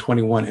reality, and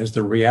 21 as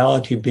the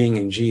reality being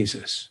in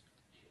Jesus,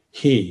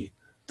 he,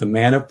 the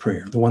man of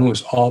prayer, the one who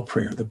is all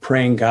prayer, the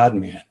praying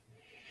God-man,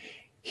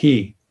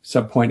 he,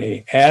 subpoint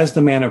A, as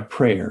the man of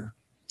prayer,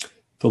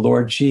 the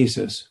Lord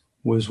Jesus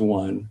was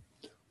one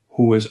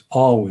who was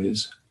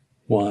always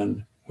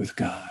one with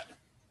God.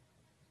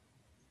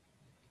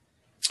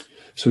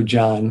 So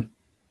John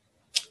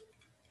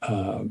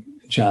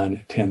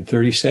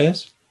 10:30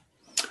 says,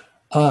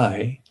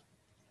 I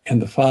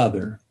and the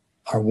Father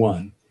are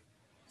one.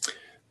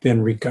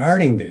 Then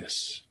regarding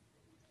this,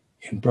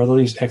 in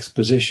Brotherly's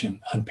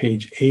exposition on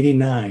page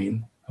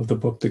 89 of the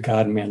book, The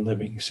God-Man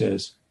Living,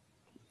 says,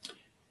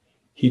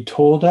 he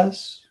told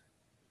us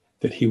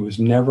that he was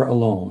never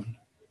alone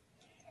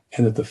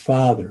and that the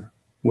Father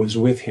was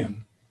with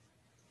him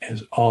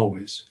as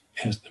always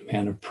as the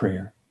man of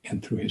prayer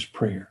and through his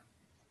prayer.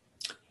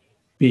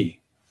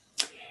 B,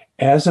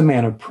 as a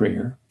man of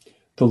prayer,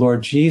 the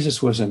Lord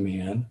Jesus was a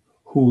man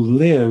who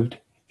lived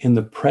in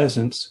the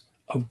presence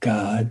of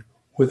God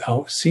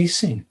without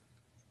ceasing.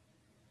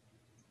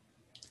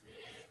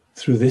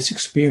 Through this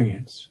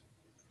experience,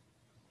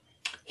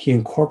 he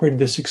incorporated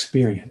this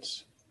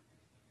experience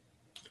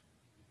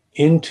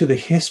into the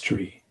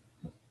history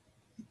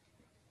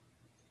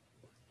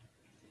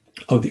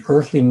of the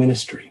earthly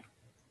ministry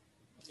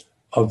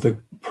of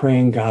the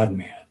praying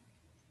God-man.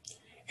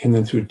 And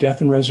then through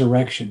death and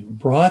resurrection,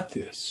 brought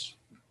this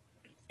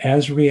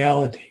as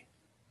reality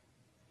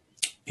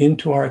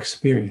into our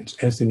experience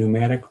as the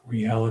pneumatic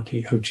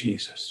reality of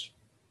Jesus,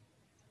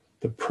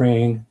 the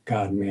praying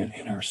God-man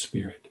in our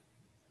spirit.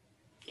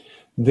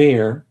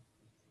 There,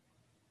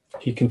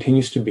 he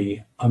continues to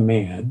be a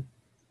man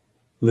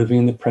living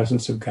in the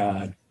presence of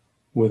God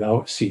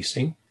without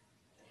ceasing,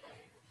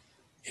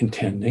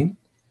 intending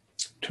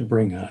to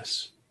bring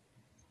us,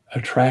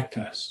 attract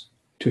us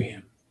to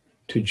him,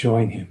 to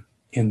join him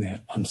in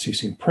that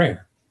unceasing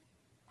prayer.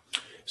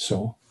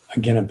 So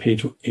again, on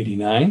page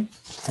 89,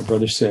 our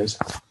brother says,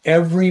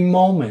 every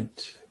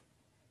moment,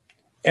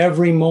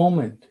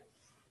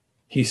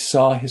 he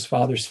saw his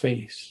Father's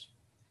face.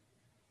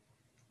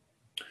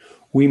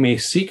 We may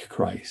seek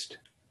Christ,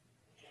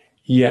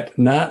 yet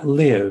not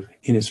live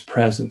in his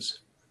presence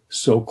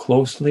so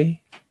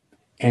closely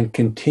and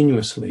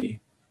continuously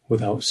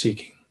without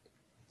seeking.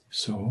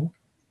 So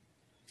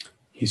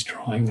he's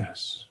drawing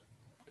us,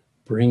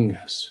 bringing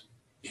us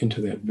into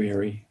that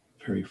very,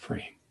 very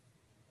frame.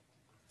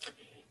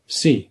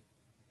 C,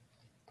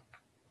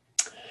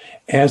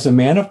 as a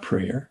man of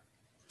prayer,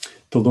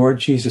 the Lord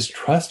Jesus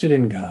trusted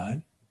in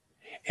God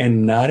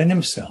and not in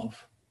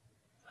himself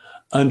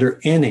under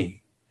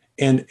any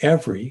and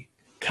every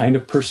kind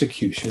of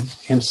persecution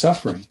and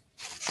suffering.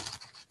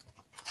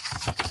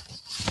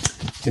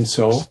 And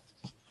so,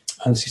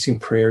 unceasing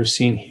prayer is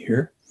seen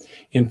here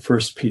in 1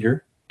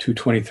 Peter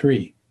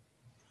 2:23,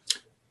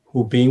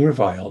 who being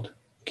reviled,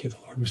 the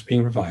Lord was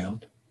being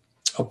reviled,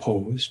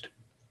 opposed,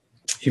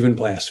 even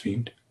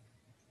blasphemed.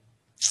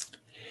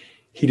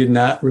 He did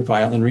not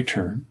revile in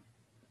return.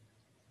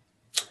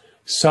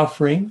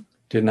 Suffering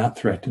did not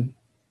threaten,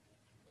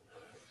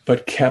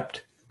 but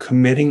kept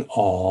committing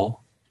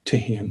all to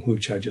him who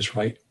judges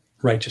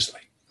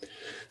righteously.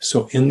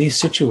 So in these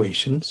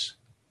situations,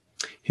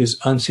 his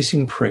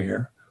unceasing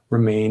prayer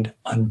remained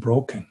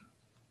unbroken.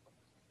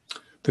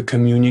 The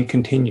communion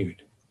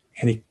continued,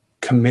 and he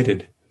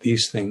committed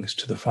these things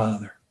to the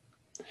Father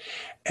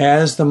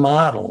as the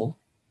model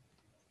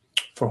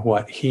for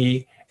what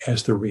he,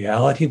 as the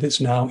reality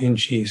that's now in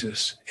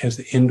Jesus, as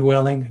the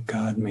indwelling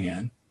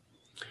God-man,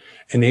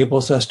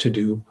 enables us to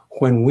do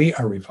when we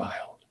are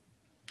reviled,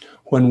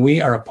 when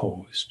we are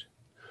opposed,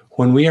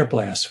 when we are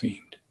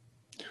blasphemed.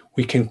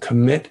 We can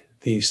commit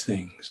these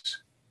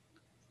things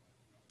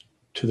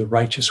to the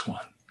righteous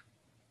one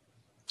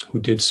who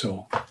did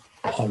so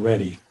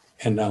already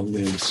and now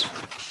lives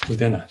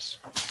within us.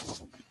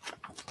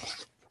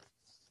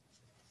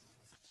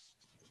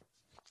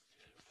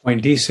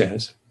 Point D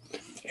says,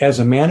 as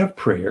a man of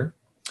prayer,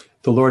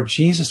 the Lord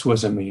Jesus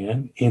was a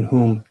man in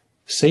whom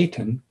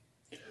Satan,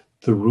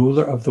 the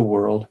ruler of the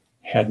world,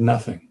 had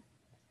nothing.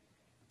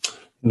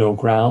 No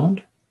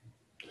ground,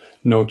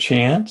 no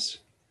chance,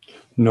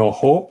 no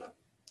hope,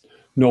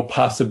 no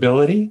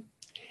possibility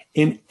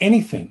in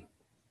anything.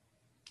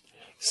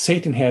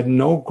 Satan had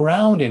no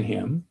ground in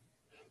him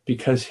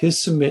because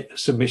his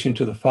submission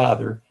to the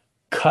Father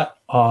cut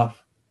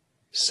off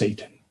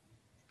Satan.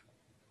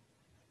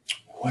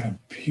 What a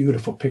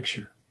beautiful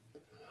picture.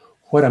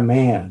 What a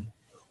man.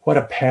 What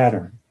a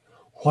pattern.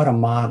 What a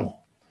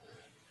model.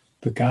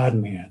 The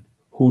God-man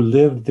who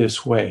lived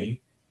this way,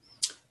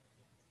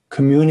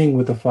 communing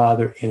with the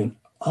Father in an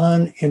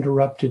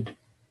uninterrupted,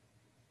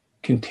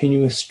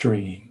 continuous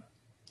stream,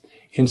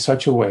 in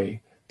such a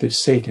way that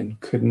Satan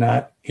could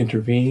not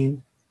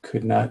intervene,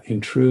 could not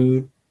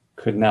intrude,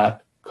 could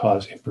not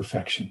cause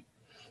imperfection.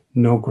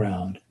 No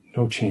ground,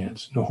 no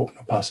chance, no hope,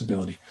 no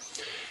possibility.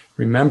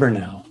 Remember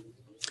now,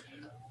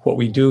 what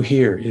we do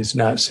here is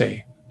not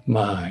say,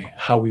 my,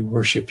 how we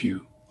worship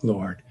you,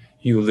 Lord.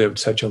 You lived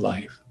such a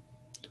life.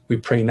 We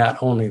pray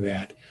not only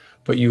that,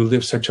 but you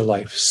lived such a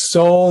life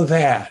so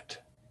that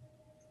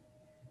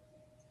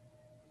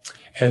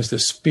as the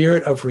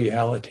Spirit of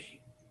reality,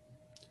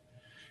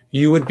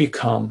 you would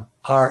become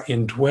our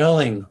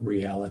indwelling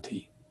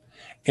reality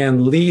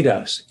and lead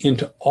us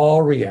into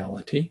all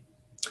reality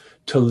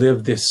to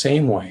live this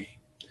same way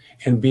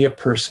and be a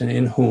person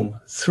in whom,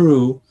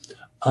 through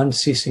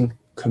unceasing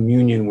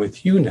communion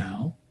with you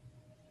now,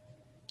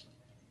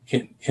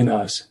 in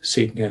us,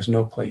 Satan has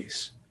no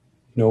place,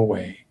 no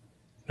way,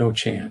 no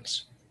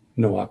chance,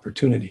 no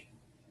opportunity.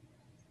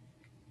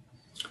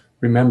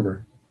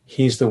 Remember,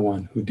 he's the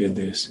one who did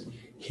this.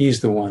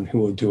 He's the one who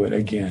will do it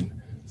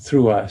again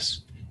through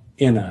us,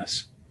 in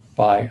us,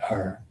 by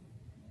our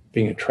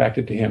being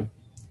attracted to him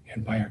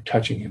and by our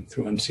touching him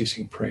through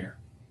unceasing prayer.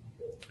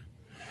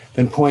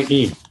 Then point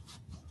E.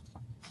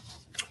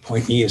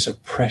 Point E is a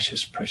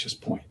precious, precious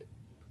point.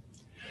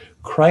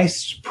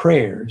 Christ's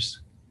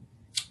prayers,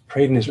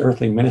 prayed in his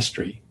earthly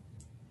ministry,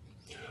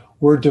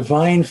 were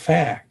divine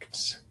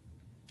facts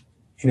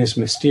in his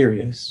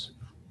mysterious,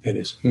 that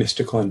is,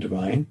 mystical and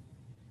divine,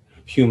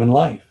 human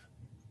life.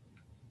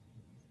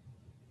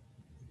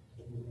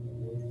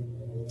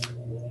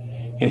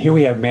 And here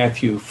we have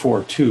Matthew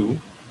 4:2,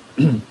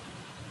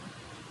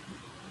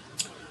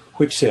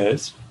 which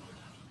says,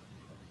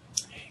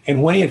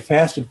 and when he had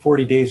fasted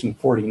 40 days and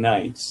 40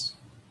 nights,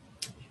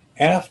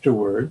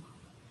 afterward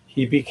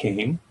he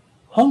became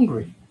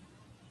hungry.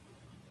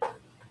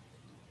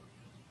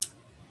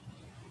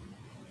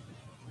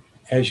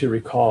 As you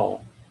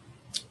recall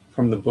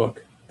from the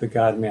book, The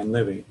God-Man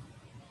Living,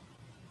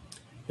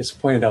 it's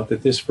pointed out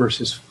that this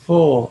verse is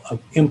full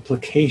of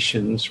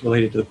implications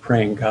related to the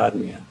praying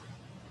God-man.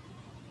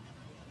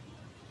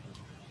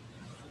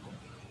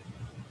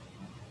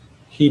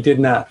 he did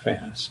not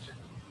fast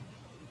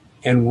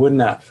and would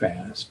not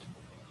fast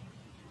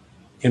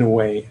in a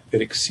way that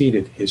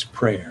exceeded his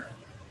prayer.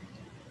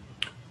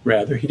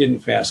 Rather, he didn't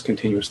fast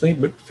continuously,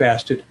 but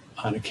fasted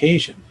on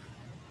occasion.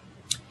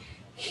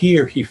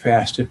 Here he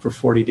fasted for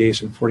 40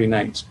 days and 40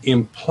 nights,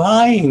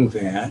 implying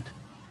that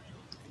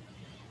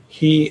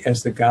he,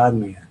 as the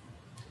God-man,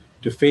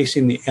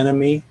 defeating the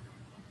enemy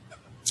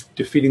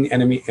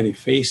and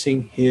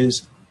effacing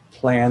his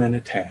plan and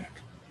attack,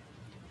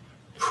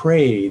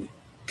 prayed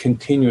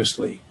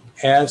continuously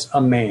as a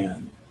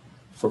man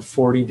for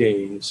 40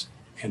 days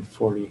and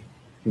 40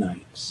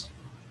 nights.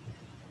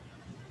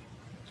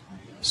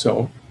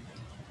 So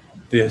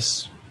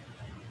this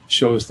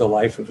shows the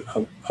life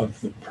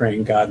of the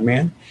praying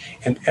God-man.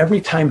 And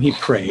every time he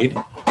prayed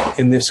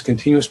in this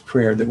continuous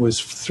prayer that was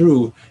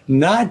through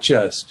not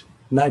just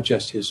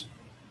his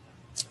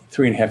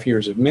 3.5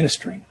 years of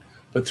ministering,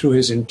 but through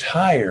his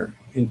entire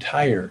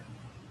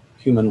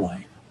human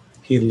life,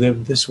 he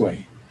lived this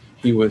way.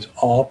 He was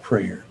all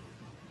prayer.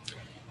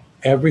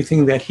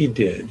 Everything that he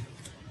did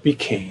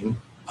became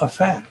a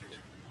fact.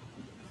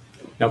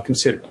 Now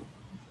consider,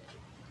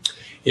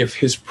 if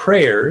his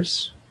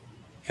prayers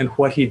and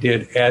what he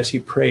did as he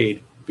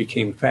prayed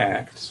became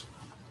facts,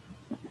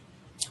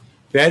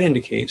 that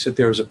indicates that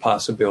there was a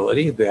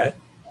possibility that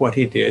what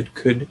he did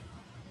could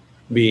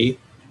be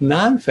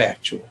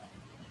non-factual.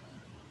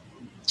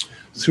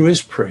 Through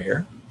his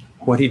prayer,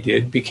 what he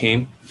did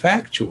became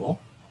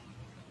factual.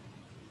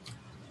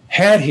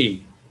 Had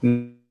he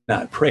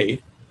not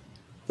prayed,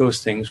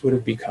 those things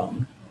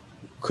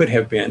could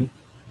have been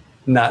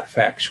not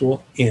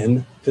factual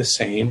in the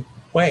same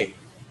way.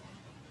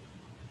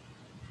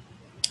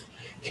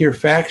 Here,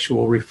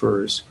 factual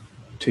refers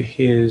to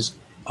his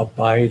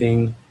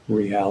abiding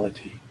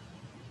reality.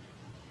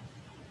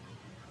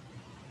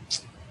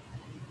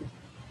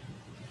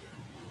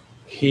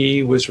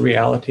 He was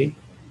reality,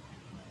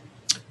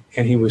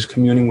 and he was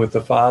communing with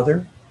the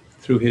Father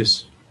through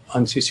his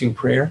unceasing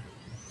prayer.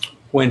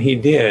 When he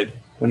did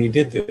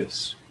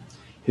this,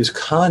 his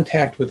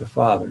contact with the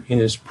Father in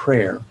his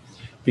prayer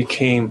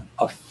became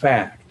a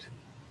fact,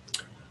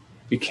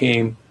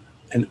 became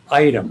an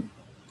item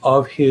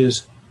of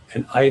his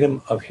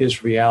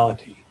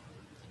reality,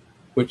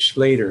 which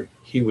later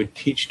he would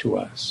teach to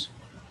us,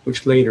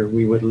 which later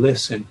we would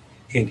listen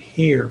and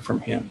hear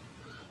from him,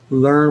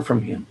 learn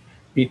from him,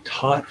 be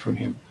taught from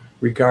him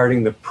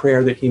regarding the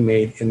prayer that he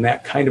made in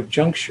that kind of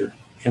juncture,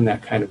 in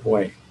that kind of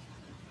way.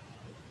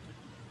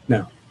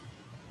 Now,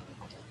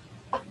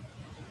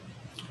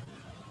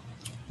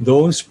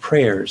 those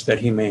prayers that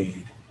he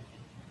made,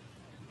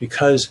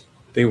 because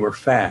they were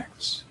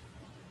facts,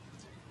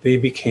 they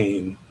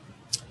became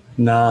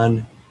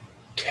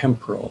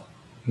non-temporal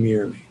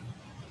merely,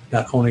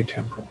 not only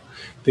temporal,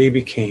 they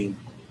became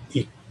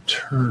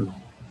eternal.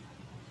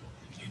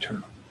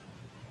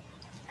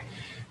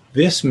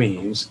 This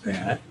means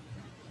that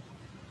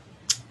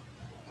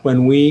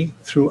when we,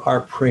 through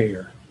our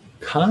prayer,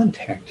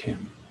 contact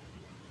him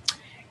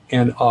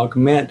and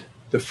augment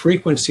the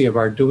frequency of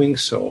our doing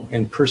so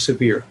and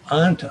persevere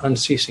onto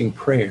unceasing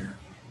prayer,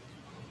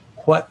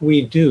 what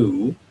we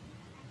do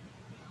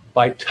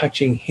by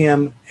touching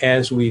him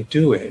as we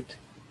do it,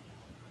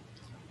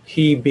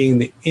 he being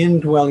the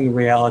indwelling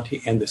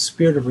reality and the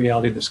spirit of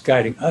reality that's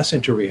guiding us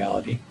into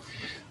reality,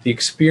 the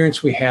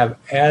experience we have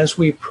as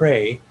we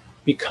pray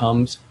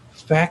becomes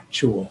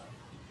factual,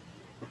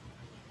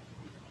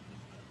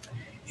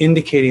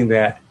 indicating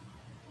that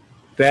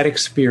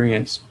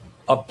experience,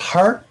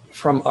 apart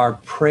from our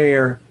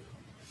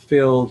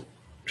prayer-filled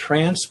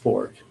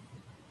transport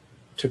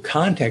to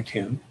contact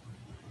him,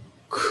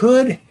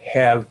 could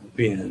have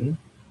been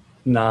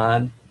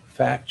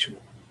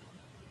non-factual.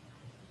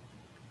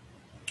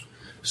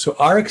 So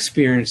our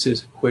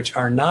experiences which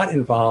are not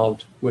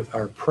involved with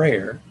our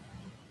prayer,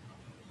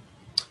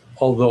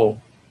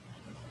 although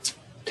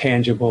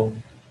tangible,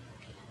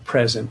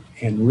 present,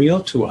 and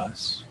real to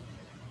us,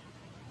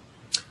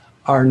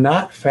 are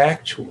not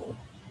factual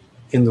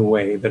in the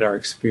way that our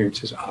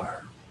experiences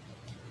are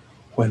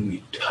when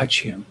we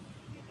touch him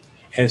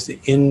as the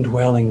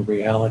indwelling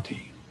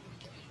reality,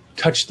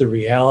 touch the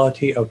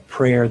reality of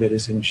prayer that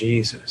is in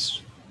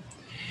Jesus.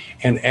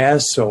 And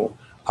as so,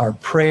 our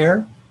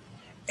prayer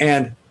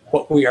and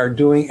what we are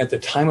doing at the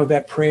time of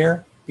that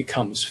prayer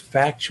becomes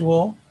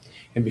factual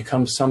and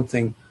becomes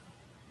something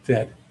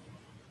that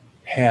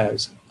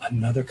has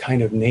another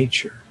kind of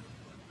nature,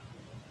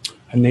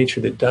 a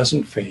nature that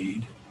doesn't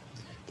fade,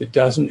 that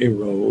doesn't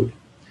erode,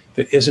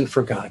 that isn't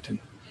forgotten.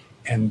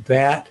 And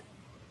that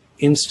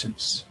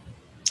instance,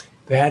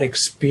 that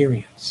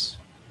experience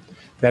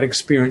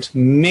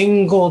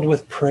mingled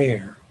with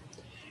prayer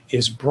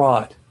is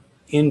brought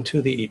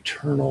into the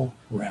eternal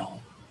realm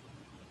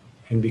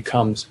and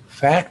becomes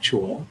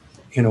factual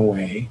in a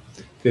way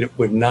that it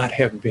would not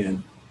have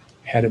been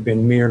had it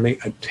been merely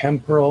a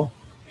temporal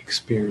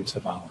experience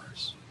of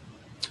ours.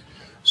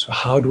 So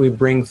how do we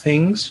bring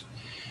things,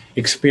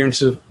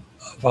 experiences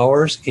of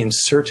ours in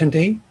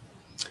certainty,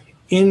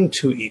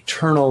 into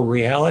eternal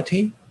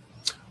reality?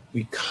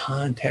 We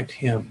contact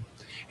him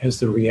as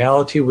the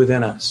reality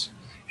within us,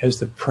 as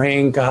the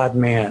praying God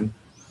man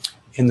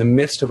in the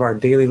midst of our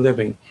daily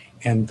living,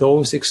 and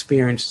those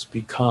experiences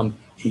become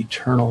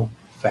eternal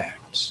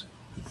facts.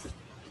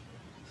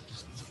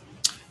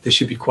 This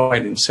should be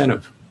quite an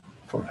incentive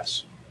for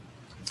us.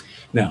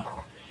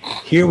 Now,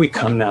 here we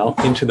come now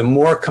into the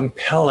more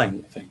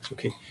compelling things.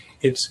 Okay,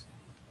 it's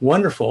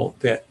wonderful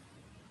that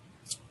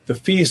the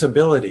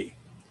feasibility,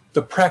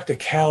 the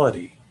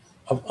practicality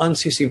of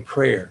unceasing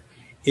prayer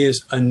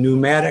is a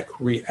pneumatic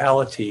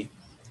reality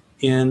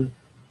in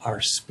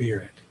our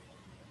spirit.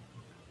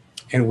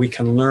 And we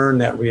can learn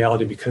that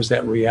reality because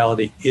that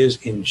reality is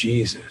in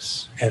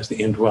Jesus as the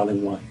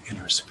indwelling one in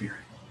our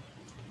spirit.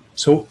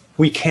 So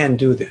we can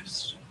do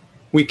this.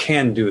 We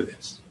can do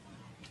this,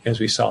 as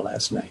we saw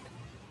last night.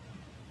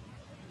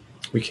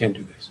 We can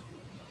do this.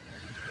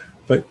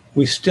 But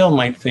we still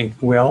might think,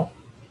 well,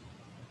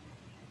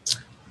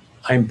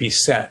 I'm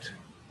beset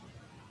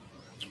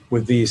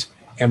with these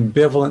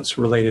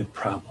ambivalence-related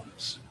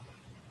problems.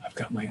 I've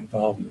got my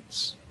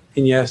involvements.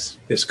 And yes,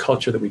 this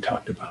culture that we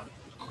talked about.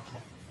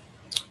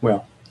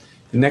 Well,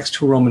 the next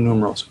two Roman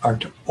numerals are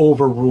to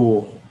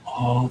overrule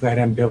all that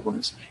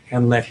ambivalence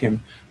and let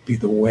him be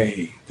the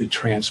way, the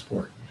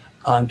transport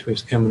onto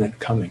his imminent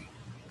coming.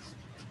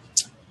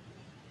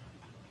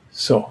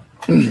 So,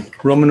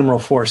 Roman numeral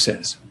 4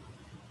 says,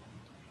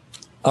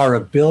 our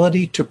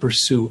ability to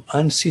pursue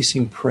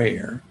unceasing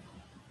prayer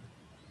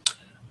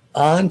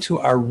onto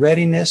our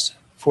readiness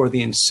for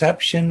the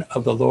inception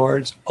of the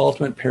Lord's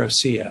ultimate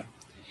parousia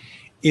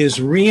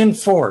is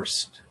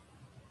reinforced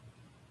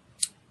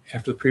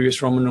after the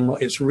previous Roman numeral.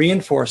 It's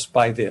reinforced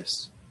by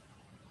this,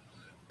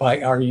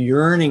 by our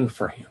yearning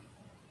for him,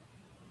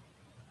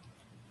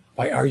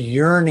 by our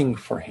yearning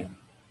for him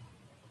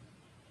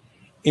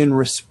in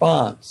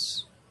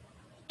response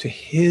to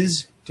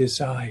his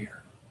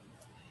desire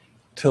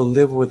to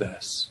live with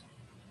us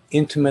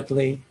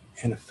intimately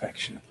and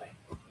affectionately.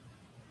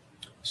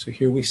 So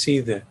here we see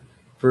the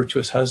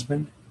virtuous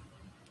husband.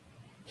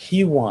 He's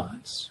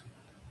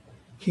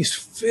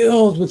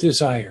filled with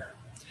desire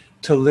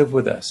to live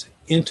with us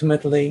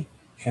intimately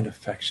and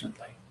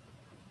affectionately.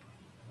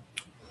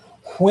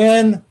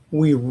 When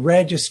we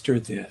register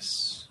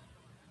this,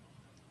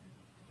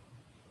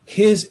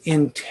 his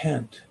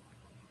intent,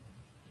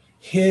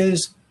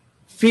 his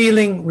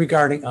feeling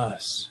regarding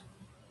us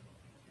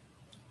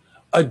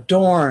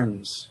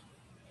adorns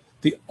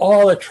the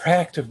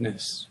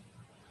all-attractiveness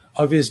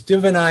of his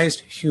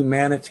divinized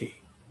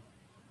humanity,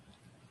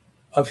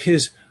 of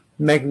his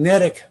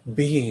magnetic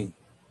being,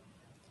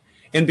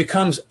 and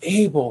becomes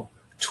able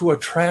to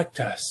attract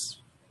us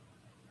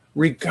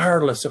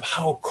regardless of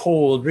how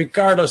cold,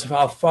 regardless of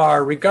how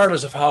far,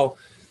 regardless of how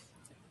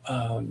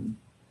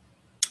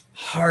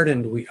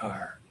hardened we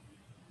are.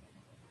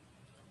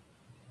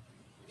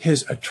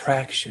 His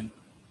attraction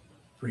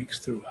breaks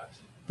through.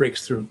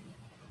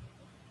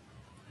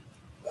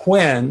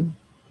 When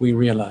we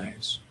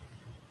realize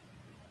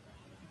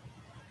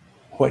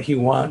what he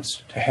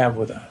wants to have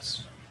with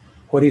us,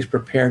 what he's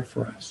prepared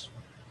for us,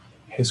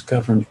 has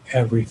governed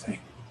everything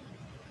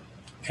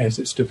as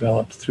it's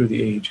developed through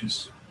the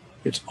ages.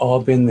 It's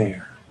all been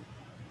there,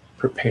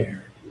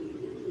 prepared,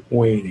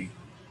 waiting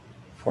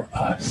for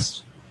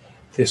us.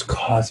 This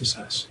causes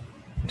us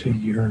to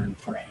yearn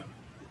for him.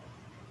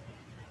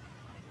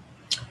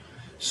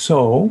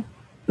 So,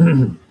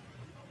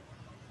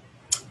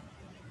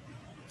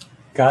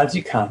 God's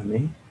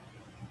economy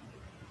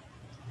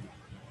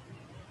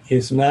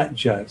is not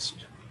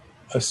just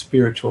a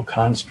spiritual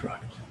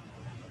construct,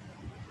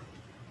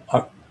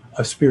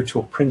 a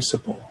spiritual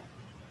principle.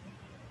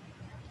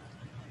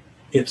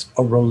 It's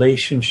a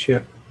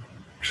relationship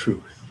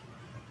truth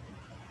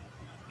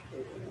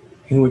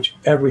in which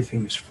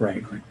everything is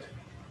fragrant,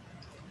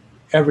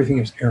 everything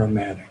is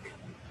aromatic,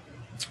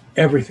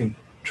 everything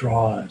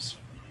draws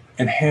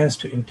and has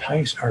to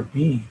entice our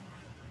being.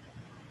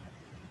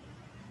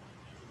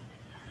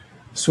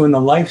 So in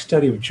the life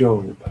study of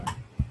Job,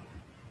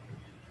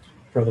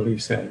 Brother Lee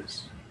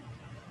says,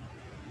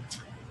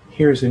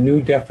 here's a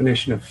new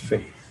definition of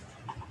faith.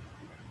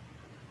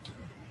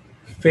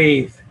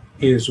 Faith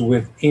is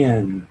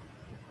within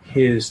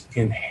his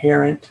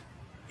inherent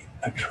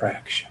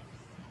attraction.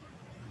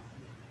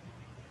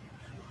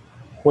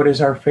 What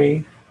is our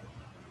faith?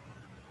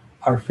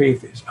 Our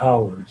faith is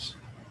ours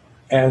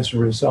as a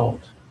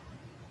result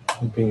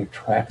of being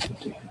attracted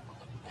to him.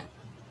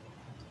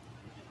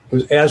 It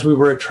was as we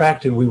were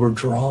attracted, we were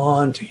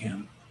drawn to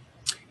him.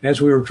 And as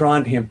we were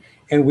drawn to him,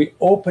 and we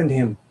opened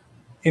him,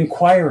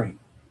 inquiring,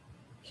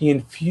 he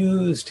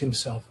infused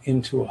himself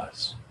into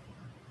us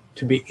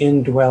to be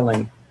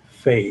indwelling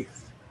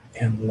faith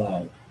and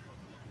love.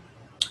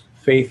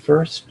 Faith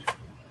first,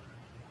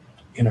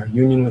 in our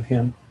union with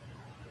him.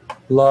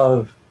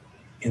 Love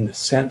in the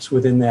sense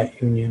within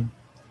that union,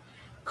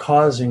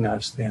 causing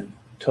us then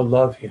to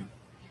love him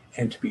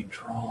and to be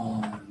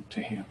drawn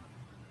to him.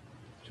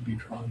 To be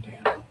drawn to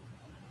him.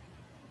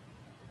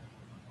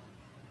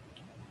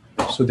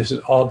 So this has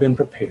all been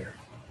prepared.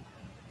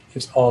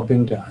 It's all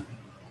been done.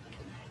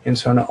 And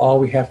so now all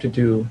we have to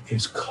do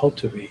is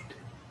cultivate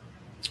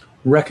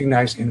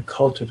recognize and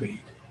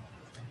cultivate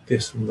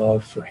this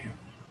love for him,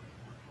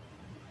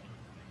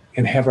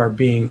 and have our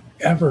being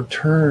ever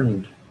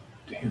turned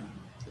to him,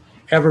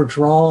 ever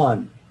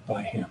drawn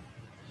by him,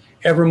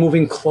 ever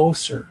moving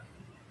closer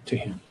to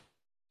him.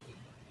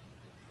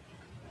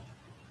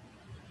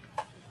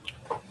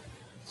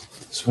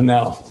 So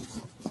now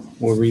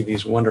we'll read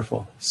these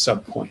wonderful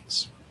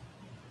subpoints.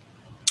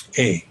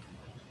 A,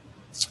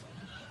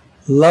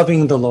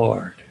 loving the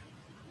Lord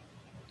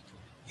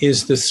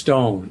is the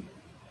stone.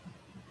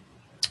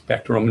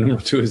 Back to Roman numeral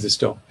 2 is the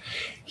stone.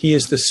 He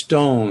is the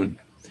stone,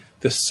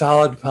 the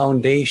solid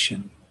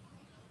foundation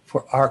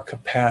for our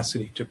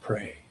capacity to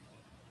pray.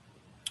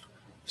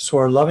 So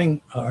our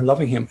loving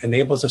him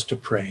enables us to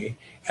pray,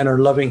 and our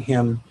loving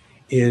him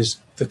is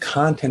the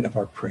content of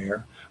our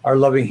prayer. Our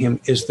loving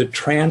him is the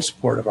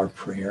transport of our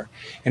prayer,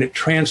 and it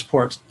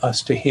transports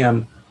us to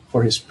him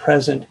for his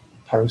present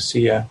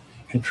parousia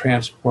and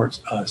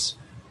transports us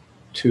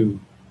to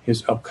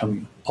his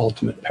upcoming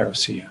ultimate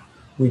parousia.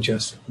 We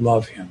just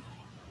love him.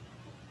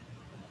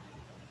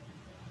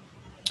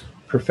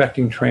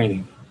 Perfecting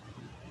Training,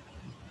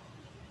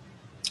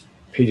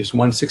 pages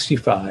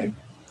 165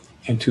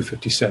 and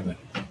 257.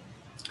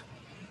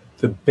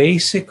 The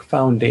basic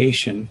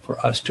foundation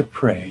for us to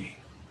pray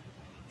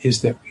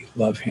is that we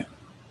love him.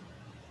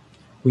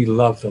 We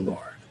love the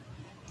Lord.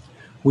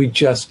 We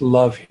just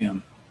love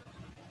him.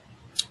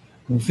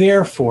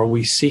 Therefore,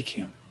 we seek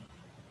him.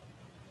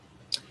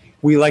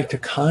 We like to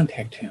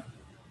contact him.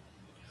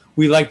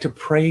 We like to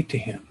pray to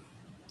him.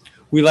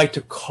 We like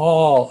to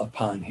call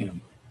upon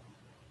him.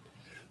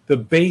 The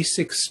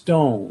basic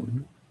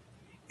stone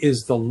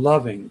is the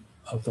loving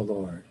of the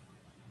Lord.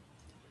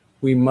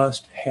 We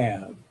must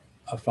have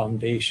a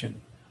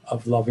foundation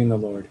of loving the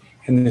Lord,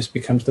 and this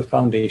becomes the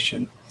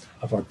foundation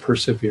of our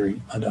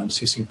persevering and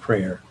unceasing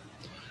prayer.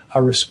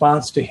 Our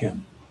response to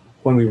him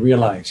when we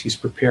realize he's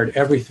prepared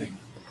everything.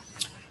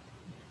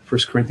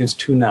 1 Corinthians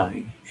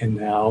 2:9, and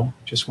now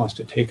just wants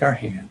to take our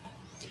hand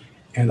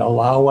and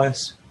allow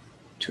us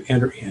to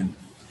enter in.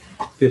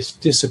 This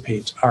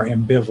dissipates our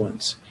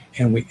ambivalence,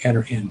 and we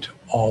enter into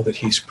all that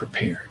he's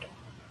prepared.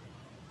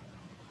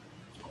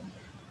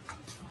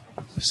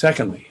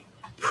 Secondly,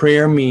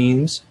 prayer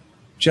means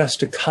just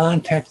to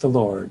contact the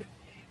Lord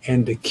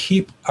and to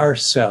keep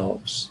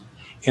ourselves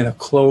in a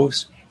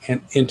close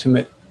and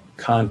intimate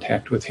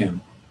contact with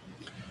him.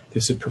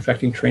 This is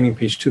Perfecting Training,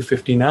 page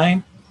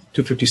 257,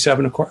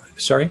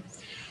 sorry.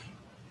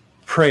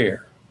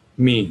 Prayer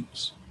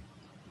means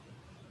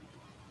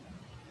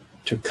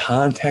to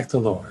contact the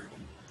Lord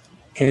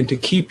and to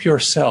keep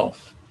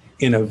yourself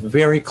in a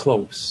very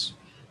close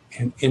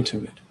and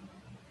intimate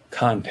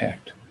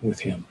contact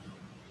with him.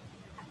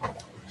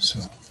 So,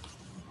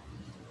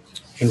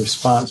 in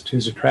response to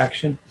his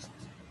attraction,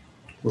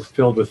 we're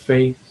filled with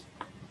faith.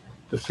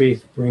 The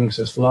faith brings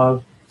us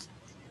love.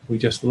 We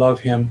just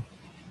love him,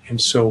 and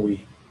so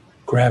we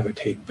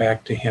gravitate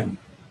back to him.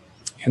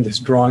 And this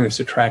drawing, this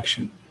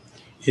attraction,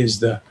 is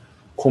the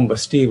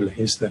combustible,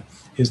 is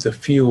the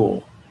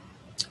fuel,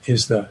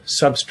 is the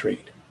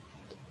substrate,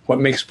 what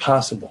makes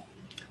possible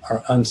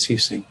our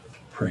unceasing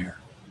prayer.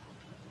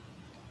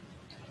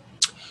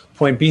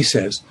 Point B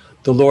says,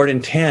 the Lord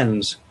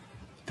intends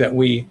that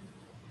we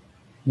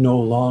no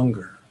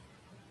longer,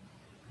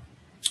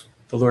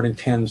 the Lord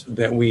intends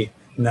that we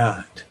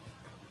not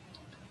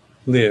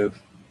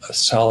live a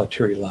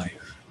solitary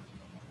life.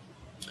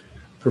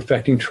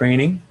 Perfecting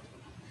Training,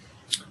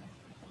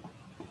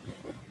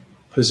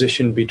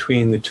 positioned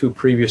between the two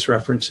previous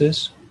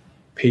references,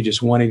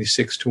 pages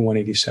 186 to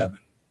 187.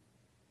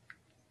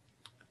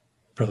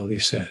 Brother Lee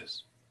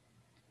says,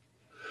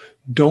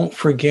 don't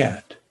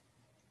forget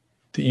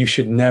that you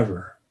should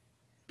never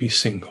be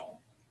single.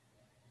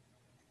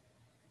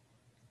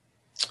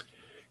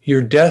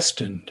 You're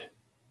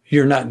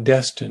not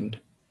destined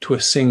to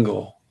a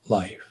single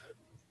life.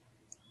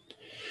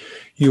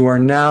 You are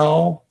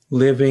now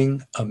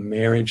living a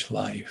marriage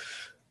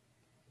life.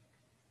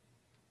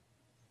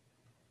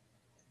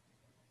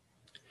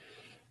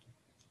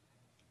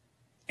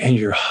 And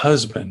your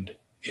husband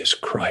is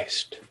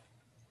Christ.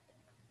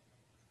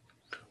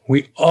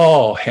 We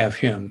all have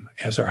him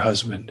as our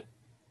husband.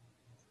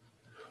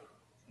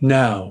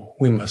 Now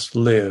we must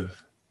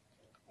live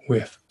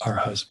with our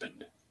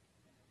husband.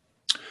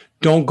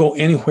 Don't go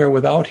anywhere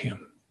without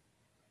him.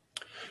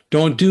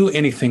 Don't do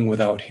anything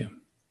without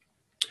him.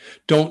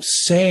 Don't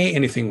say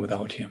anything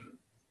without him.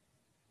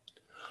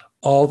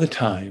 All the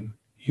time,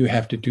 you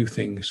have to do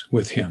things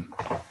with him.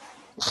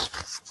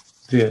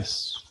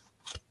 This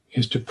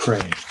is to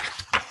pray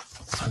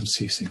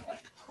unceasingly.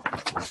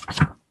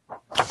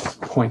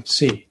 Point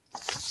C.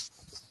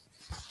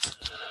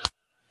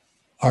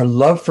 Our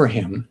love for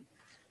him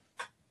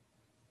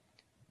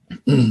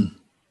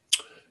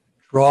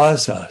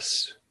draws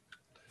us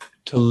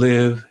to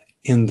live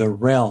in the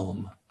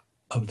realm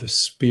of the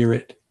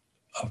spirit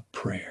of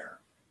prayer.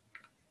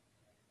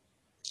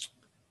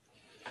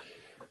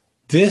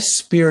 This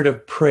spirit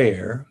of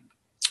prayer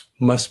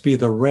must be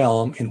the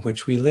realm in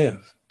which we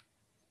live.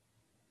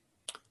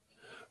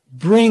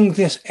 Bring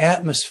this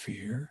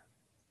atmosphere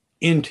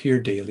into your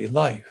daily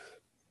life.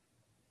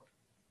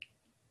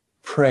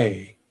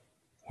 Pray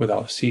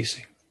without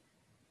ceasing.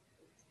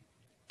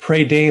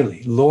 Pray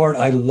daily, Lord,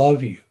 I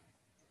love you.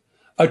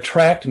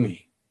 Attract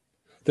me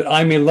that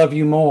I may love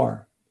you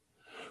more.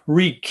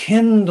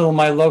 Rekindle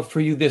my love for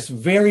you this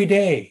very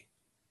day.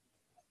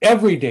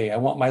 Every day I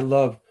want my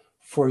love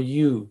for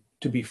you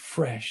to be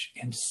fresh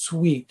and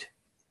sweet.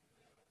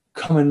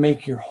 Come and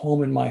make your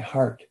home in my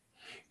heart.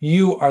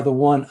 You are the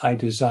one I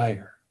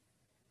desire.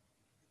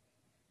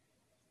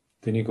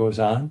 Then he goes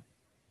on.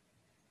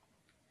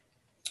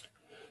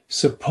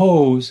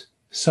 Suppose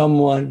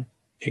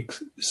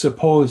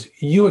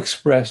you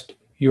expressed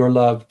your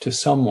love to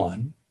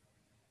someone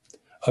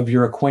of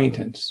your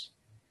acquaintance,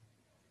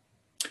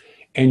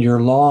 and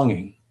you're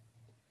longing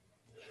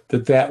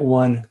that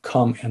one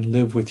come and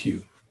live with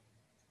you.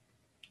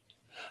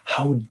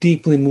 How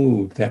deeply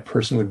moved that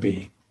person would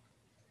be.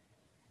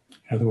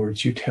 In other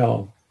words, you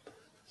tell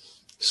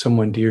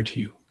someone dear to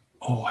you,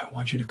 oh, I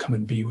want you to come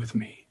and be with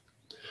me.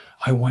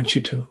 I want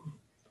you to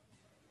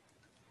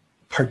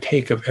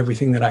partake of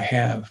everything that I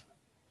have.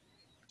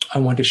 I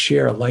want to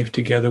share a life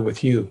together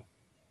with you.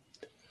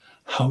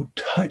 How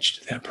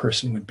touched that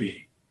person would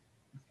be,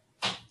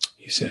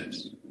 he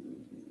says.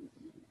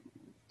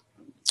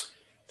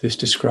 This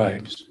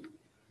describes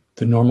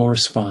the normal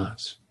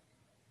response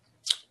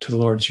to the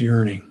Lord's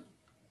yearning,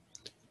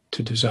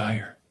 to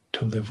desire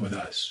to live with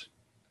us.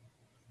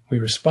 We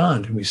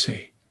respond and we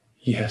say,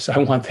 yes, I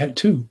want that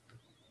too.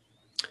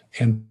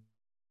 And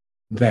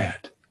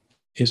that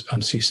is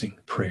unceasing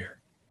prayer.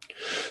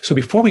 So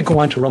before we go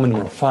on to Roman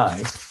numeral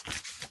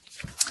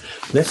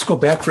 5, let's go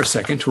back for a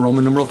second to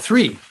Roman numeral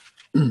 3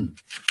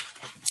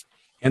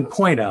 and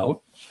point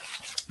out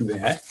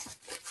that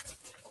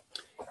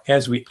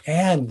as we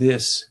add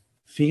this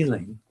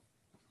feeling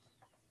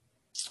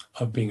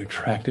of being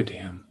attracted to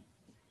him,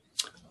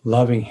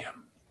 loving him,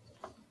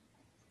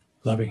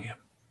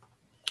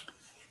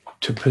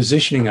 to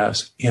positioning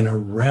us in a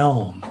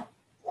realm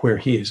where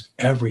he is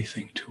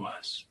everything to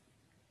us,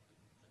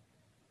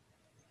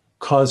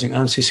 causing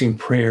unceasing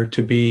prayer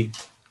to be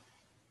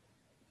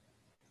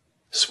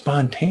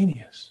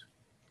spontaneous.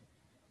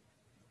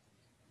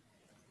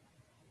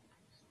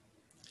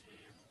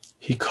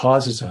 He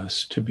causes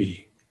us to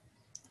be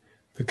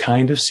the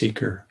kind of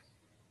seeker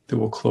that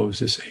will close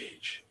this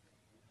age.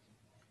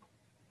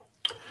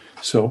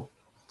 So,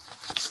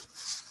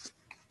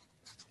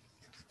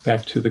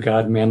 back to the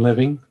God-man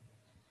living,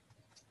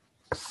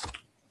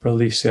 Brother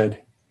Lee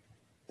said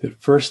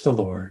that first the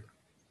Lord,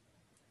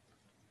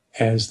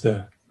 as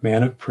the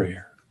man of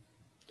prayer,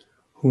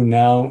 who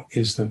now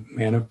is the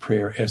man of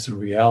prayer as the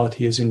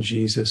reality is in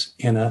Jesus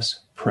in us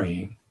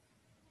praying,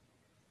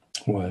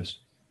 was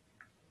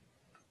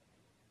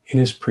in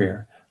his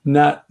prayer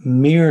not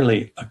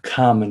merely a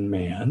common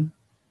man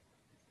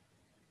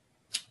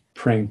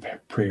praying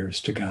prayers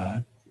to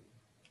God,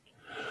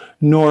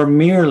 nor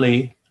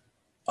merely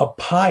a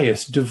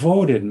pious,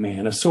 devoted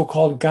man, a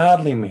so-called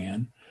godly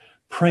man,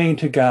 praying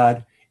to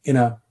God in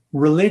a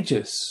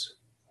religious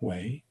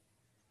way,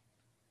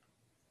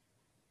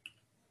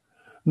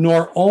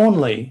 nor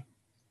only,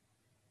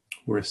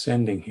 we're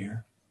ascending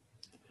here,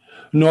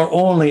 nor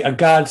only a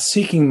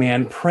God-seeking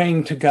man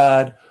praying to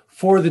God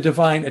for the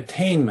divine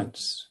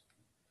attainments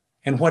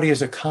and what he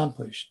has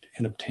accomplished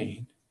and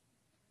obtained.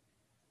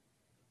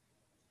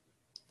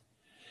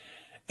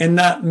 And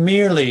not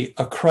merely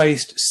a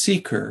Christ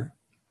seeker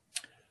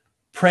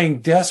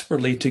praying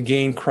desperately to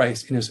gain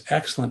Christ in his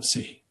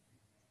excellency,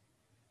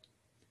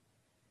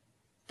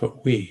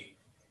 but we,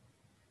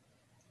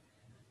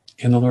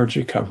 in the Lord's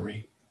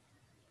recovery,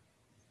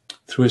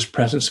 through his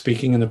present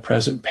speaking and the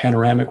present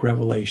panoramic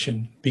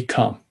revelation,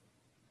 become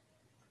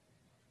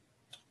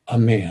a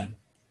man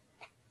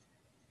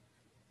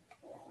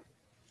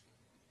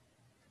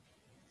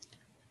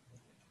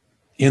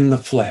in the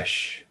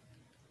flesh,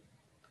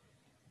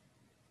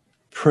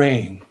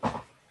 praying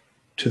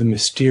to the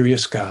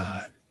mysterious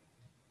God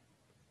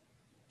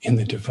in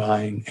the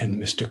divine and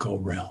mystical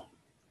realm.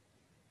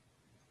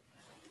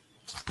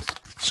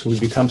 So we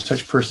become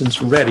such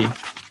persons ready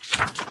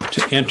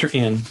to enter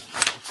in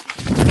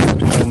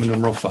to Roman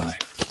numeral 5.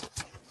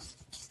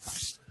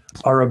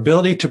 Our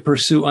ability to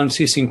pursue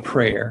unceasing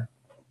prayer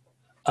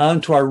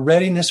onto our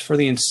readiness for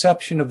the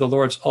inception of the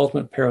Lord's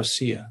ultimate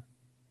parousia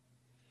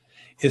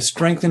is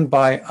strengthened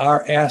by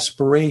our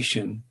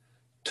aspiration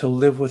to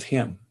live with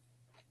him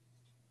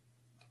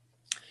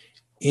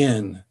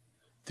in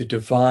the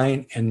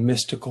divine and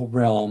mystical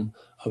realm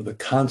of the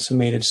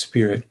consummated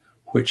Spirit,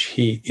 which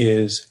he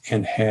is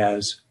and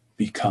has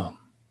become.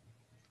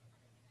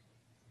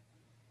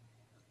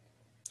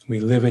 We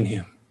live in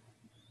him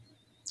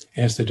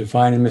as the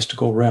divine and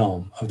mystical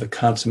realm of the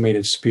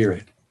consummated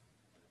Spirit,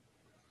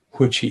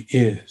 which he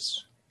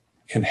is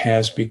and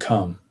has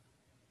become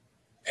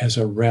as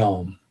a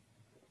realm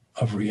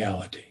of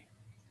reality.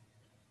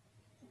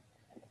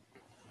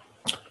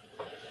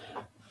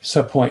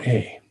 Subpoint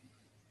A.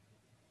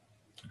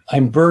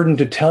 I'm burdened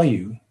to tell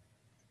you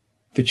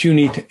that you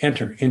need to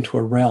enter into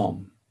a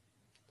realm,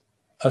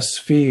 a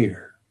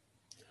sphere,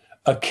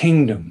 a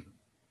kingdom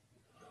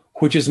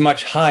which is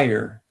much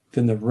higher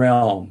than the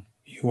realm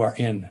you are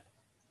in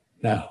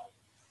now.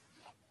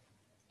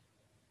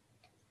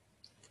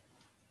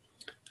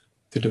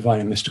 The divine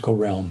and mystical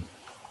realm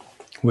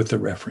with the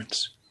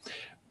reference.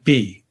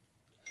 B,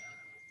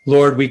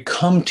 Lord, we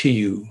come to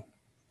you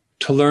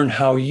to learn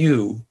how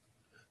you,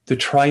 the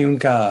triune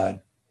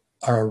God,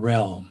 are a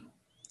realm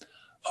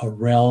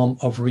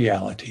of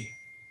reality.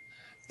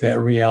 That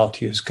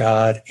reality is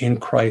God in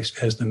Christ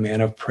as the man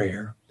of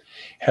prayer,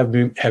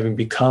 having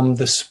become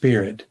the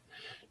Spirit,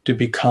 to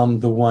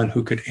become the one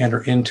who could enter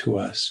into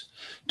us,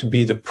 to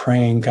be the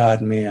praying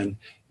God-man,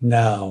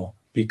 now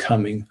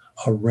becoming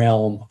a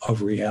realm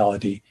of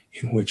reality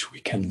in which we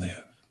can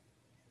live.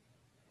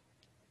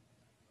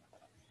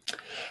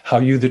 How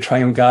you, the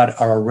triune God,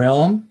 are a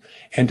realm,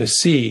 and to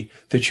see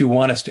that you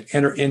want us to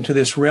enter into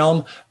this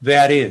realm,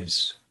 that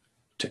is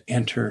to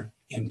enter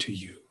into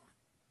you.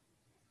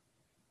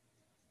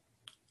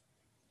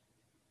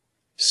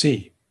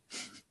 C.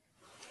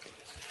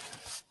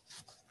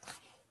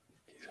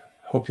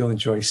 Hope you'll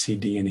enjoy C,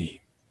 D, and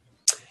E.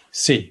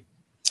 C.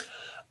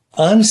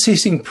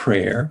 Unceasing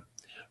prayer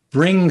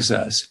brings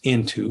us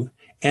into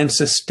and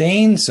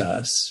sustains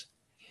us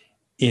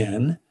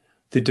in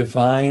the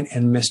divine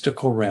and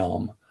mystical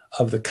realm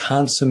of the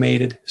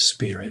consummated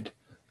Spirit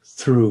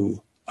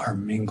through our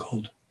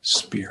mingled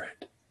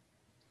spirit.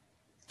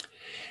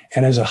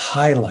 And as a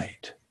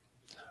highlight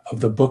of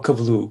the book of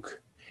Luke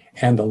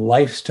and the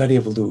life study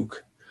of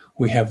Luke,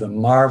 we have the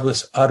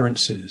marvelous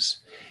utterances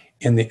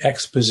in the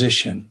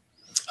exposition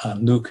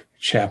on Luke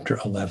chapter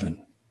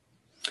 11.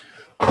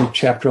 Luke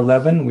chapter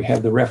 11, we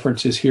have the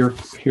references here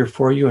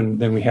for you, and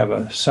then we have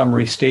a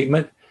summary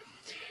statement.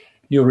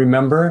 You'll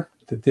remember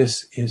that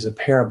this is a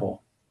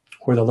parable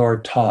where the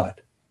Lord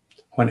taught.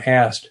 When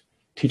asked,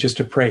 teach us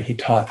to pray, he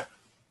taught,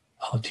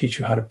 I'll teach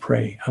you how to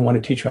pray. I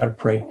want to teach you how to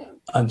pray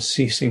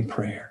unceasing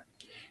prayer,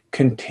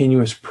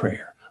 continuous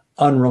prayer,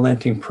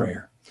 unrelenting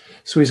prayer.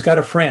 So he's got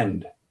a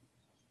friend.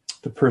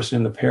 The person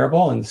in the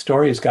parable and the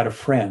story has got a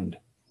friend.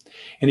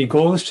 And he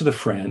goes to the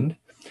friend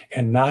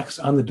and knocks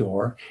on the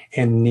door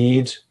and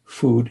needs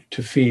food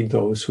to feed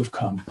those who've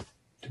come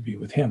to be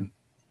with him.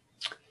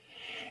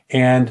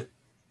 And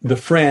the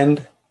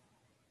friend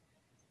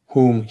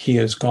whom he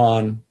has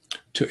gone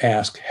to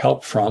ask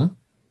help from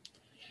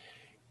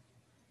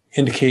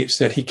indicates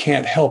that he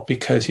can't help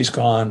because he's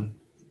gone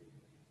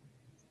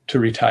to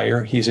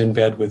retire. He's in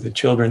bed with the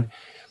children.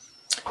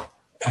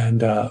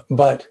 And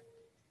but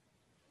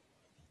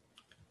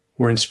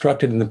we're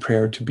instructed in the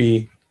prayer to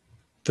be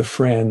the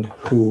friend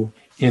who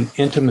in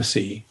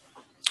intimacy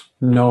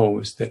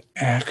knows that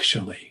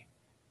actually,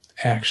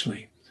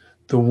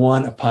 the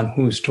one upon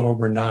whose door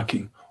we're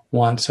knocking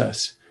wants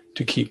us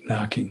to keep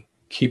knocking,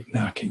 keep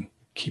knocking,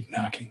 keep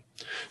knocking.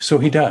 So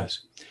he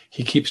does.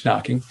 He keeps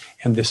knocking,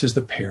 and this is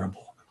the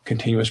parable,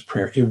 continuous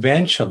prayer.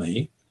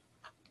 Eventually,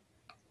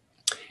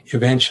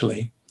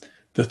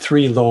 the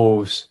 3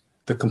 loaves,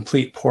 the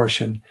complete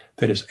portion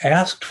that is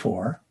asked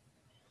for,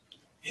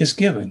 is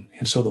given.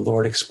 And so the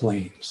Lord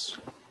explains.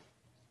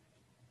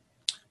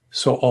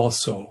 So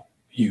also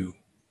you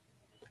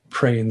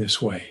pray in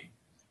this way.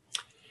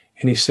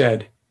 And he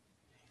said,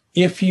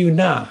 if you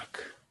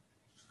knock,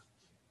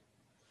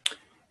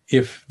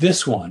 if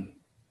this one,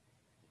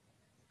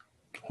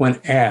 when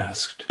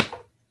asked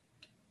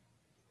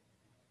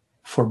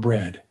for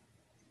bread,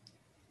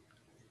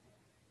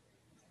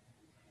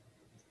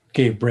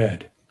 gave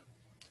bread,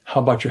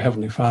 how about your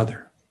Heavenly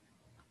Father?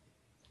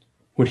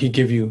 Would he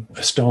give you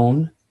a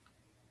stone?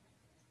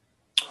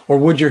 Or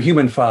would your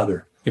human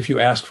father, if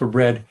you ask for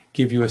bread,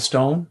 give you a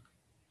stone?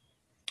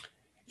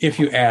 If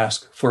you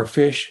ask for a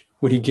fish,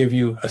 would he give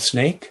you a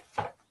snake?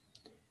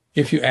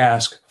 If you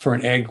ask for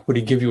an egg, would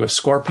he give you a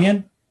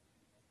scorpion?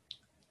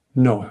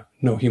 No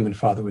human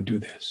father would do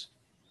this.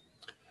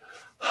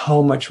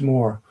 How much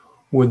more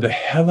would the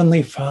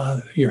Heavenly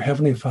Father, your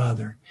Heavenly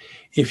Father,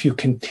 if you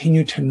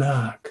continue to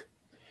knock,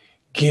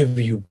 give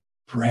you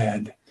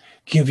bread,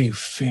 give you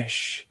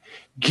fish,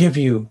 give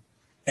you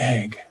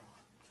egg?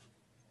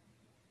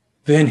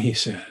 Then he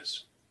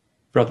says,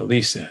 Brother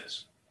Lee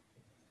says,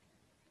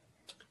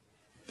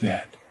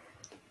 that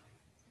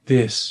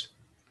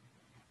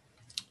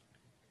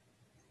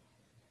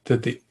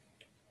the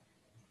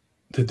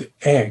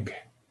egg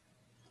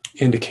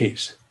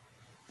indicates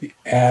the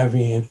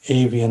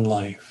avian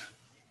life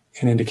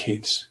and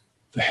indicates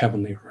the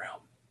heavenly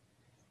realm,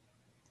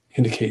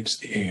 indicates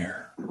the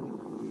air.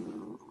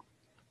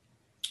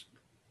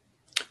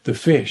 The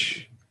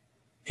fish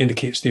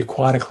indicates the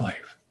aquatic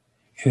life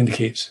and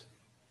indicates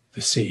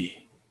the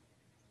sea.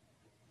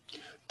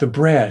 The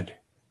bread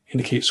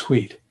indicates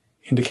wheat,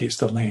 indicates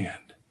the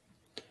land.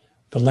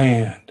 The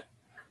land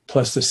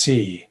plus the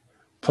sea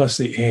plus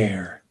the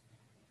air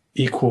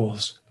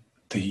equals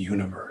the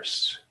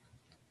universe.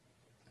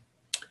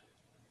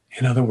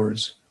 In other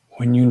words,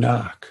 when you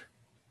knock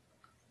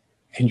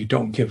and you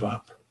don't give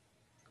up,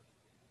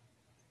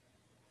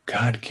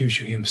 God gives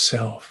you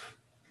himself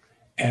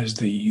as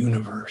the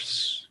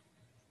universe,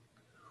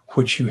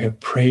 which you have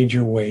prayed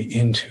your way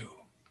into,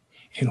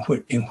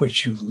 in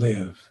which you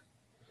live.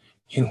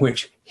 in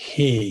which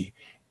He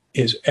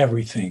is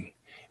everything,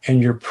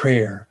 and your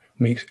prayer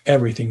makes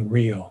everything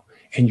real,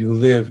 and you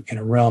live in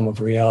a realm of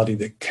reality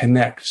that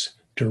connects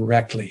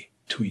directly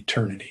to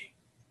eternity.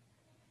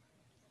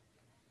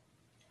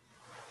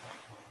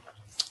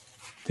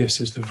 This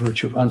is the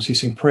virtue of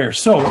unceasing prayer.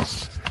 So,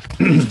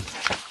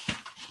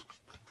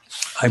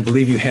 I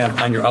believe you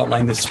have on your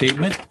outline this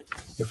statement.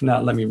 If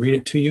not, let me read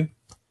it to you.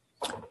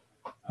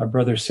 Our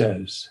brother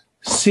says,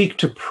 seek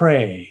to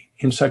pray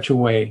in such a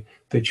way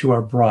that you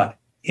are brought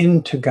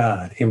into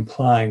God,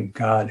 implying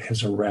God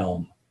as a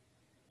realm.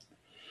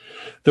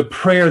 The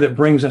prayer that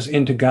brings us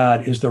into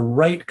God is the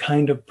right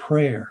kind of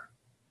prayer.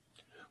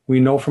 We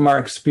know from our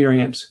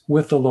experience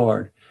with the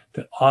Lord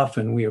that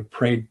often we have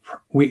prayed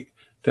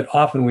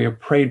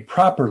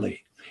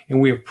properly,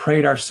 and we have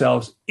prayed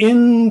ourselves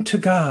into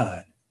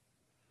God.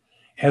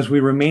 As we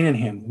remain in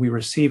Him, we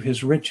receive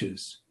His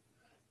riches,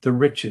 the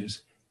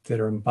riches that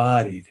are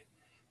embodied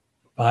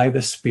by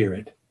the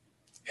Spirit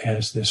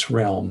as this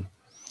realm,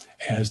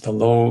 as the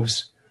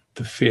loaves,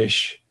 the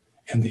fish,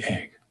 and the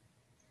egg.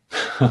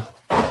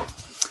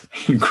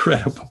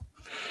 Incredible.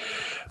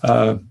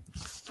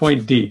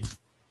 Point D.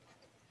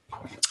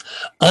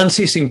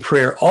 Unceasing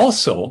prayer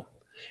also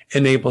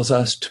enables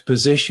us to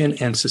position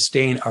and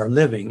sustain our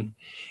living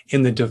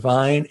in the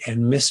divine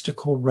and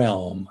mystical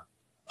realm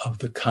of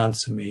the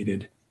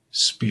consummated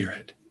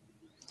Spirit.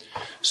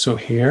 So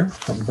here,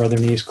 from Brother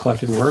Nee's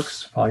Collected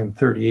Works, volume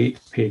 38,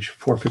 page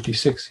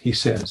 456, he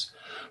says,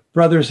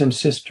 brothers and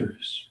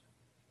sisters,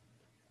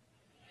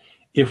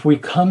 if we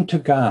come to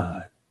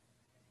God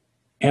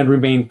and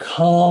remain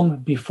calm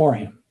before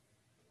Him,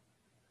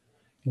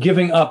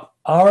 giving up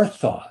our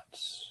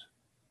thoughts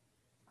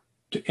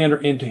to enter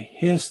into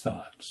His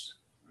thoughts,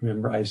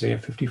 remember Isaiah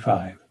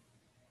 55,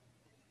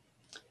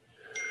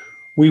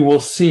 we will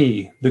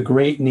see the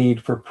great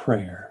need for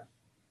prayer.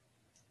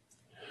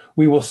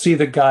 We will see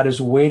that God is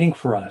waiting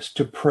for us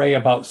to pray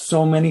about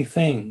so many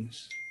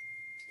things.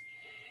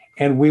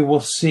 And we will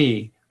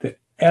see that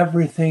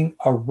everything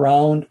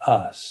around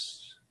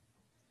us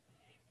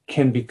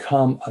can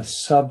become a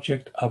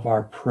subject of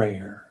our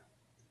prayer.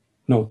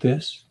 Note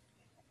this.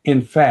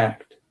 In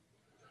fact,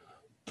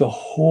 the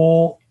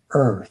whole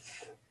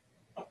earth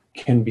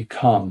can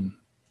become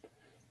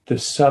the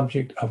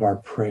subject of our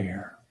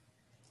prayer,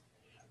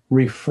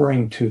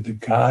 referring to the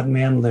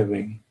God-man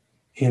living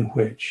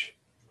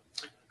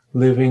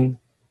living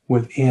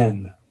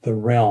within the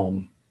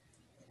realm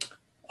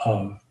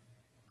of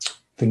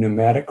the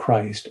pneumatic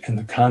Christ and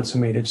the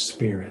consummated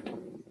Spirit.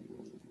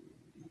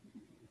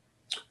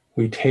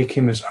 We take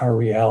Him as our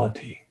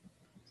reality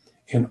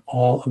in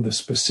all of the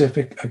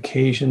specific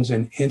occasions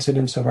and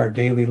incidents of our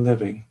daily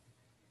living,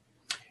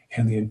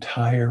 and the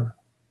entire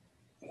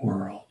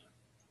world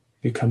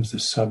becomes the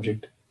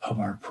subject of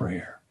our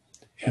prayer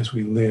as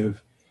we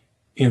live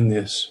in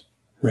this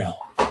realm.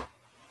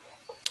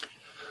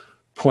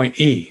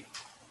 Point E,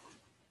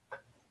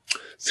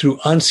 through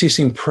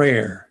unceasing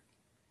prayer,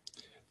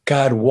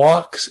 God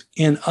walks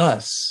in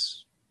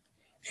us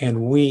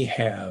and we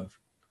have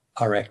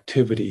our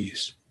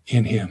activities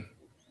in Him.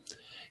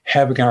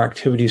 Having our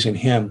activities in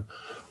Him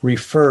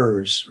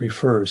refers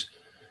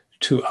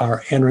to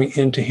our entering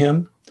into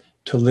Him,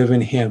 to live in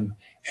Him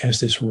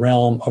as this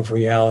realm of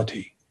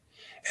reality,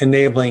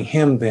 enabling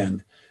Him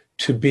then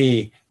to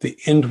be the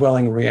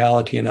indwelling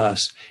reality in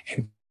us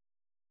and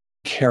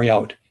carry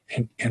out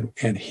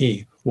and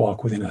He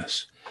walk within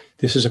us.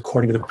 This is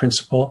according to the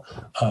principle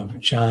of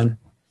John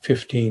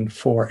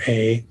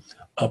 15:4a,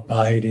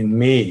 abide in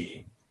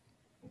me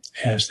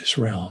as this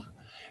realm,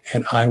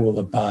 and I will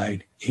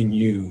abide in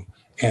you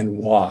and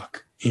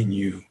walk in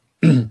you.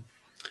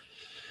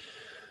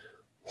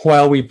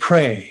 While we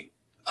pray,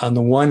 on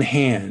the one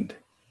hand,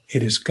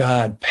 it is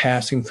God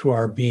passing through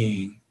our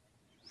being,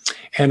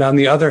 and on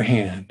the other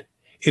hand,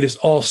 it is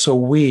also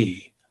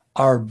we,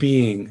 our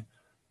being,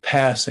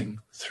 passing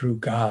through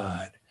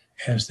God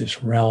as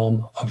this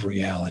realm of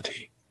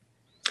reality.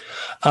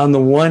 On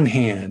the one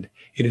hand,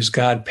 it is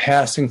God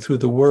passing through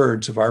the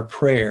words of our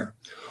prayer,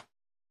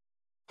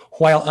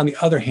 while on the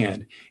other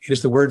hand, it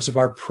is the words of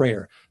our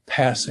prayer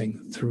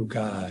passing through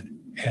God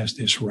as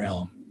this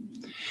realm.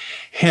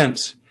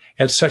 Hence,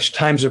 at such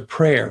times of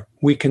prayer,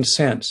 we can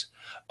sense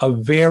a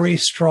very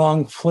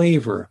strong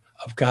flavor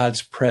of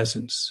God's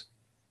presence.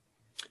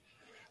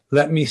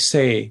 Let me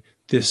say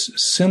this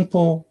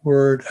simple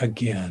word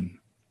again.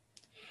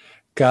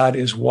 God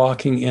is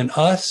walking in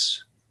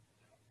us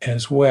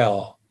as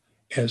well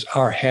as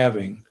our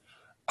having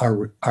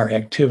our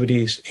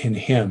activities in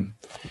Him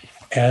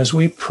as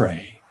we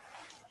pray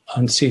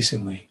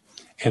unceasingly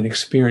and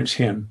experience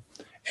Him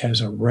as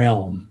a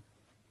realm,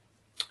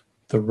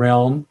 the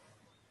realm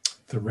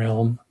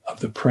of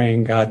the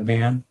praying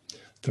God-man,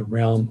 the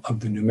realm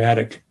of the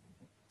pneumatic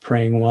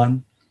praying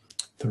one,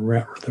 the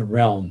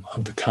realm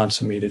of the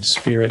consummated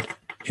Spirit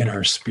in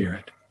our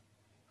spirit.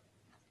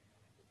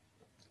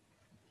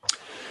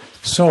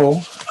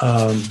 So,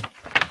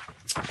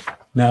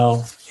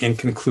 now in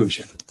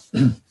conclusion,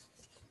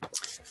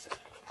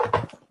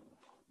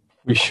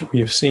 we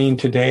have seen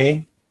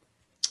today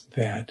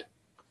that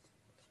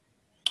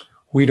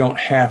We don't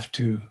have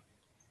to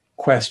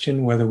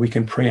question whether we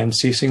can pray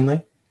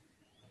unceasingly,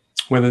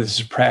 whether this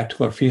is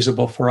practical or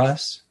feasible for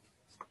us.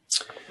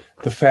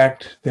 The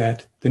fact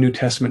that the New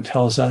Testament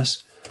tells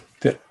us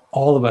that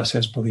all of us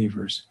as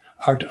believers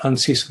are to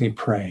unceasingly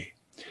pray,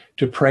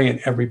 to pray in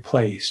every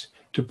place,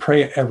 to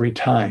pray at every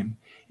time,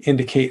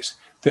 indicates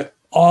that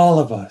all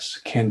of us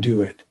can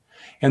do it.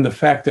 And the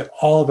fact that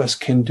all of us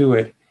can do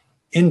it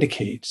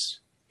indicates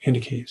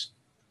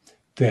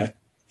that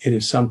it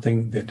is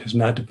something that does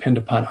not depend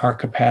upon our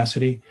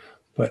capacity,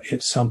 but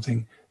it's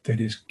something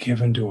that is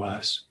given to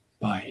us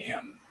by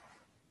him.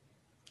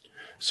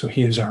 So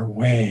he is our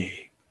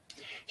way.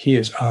 He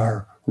is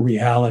our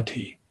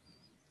reality.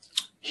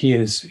 He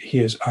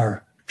is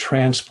our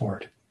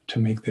transport to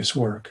make this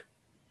work.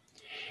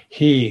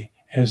 He,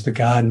 as the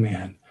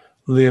God-man,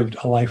 lived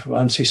a life of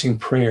unceasing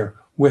prayer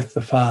with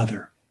the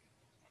Father,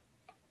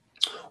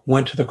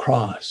 went to the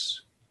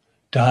cross,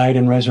 died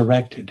and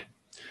resurrected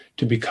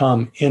to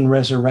become, in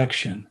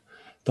resurrection,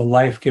 the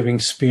life-giving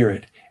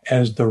Spirit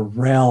as the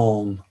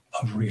realm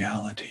of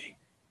reality,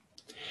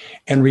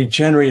 and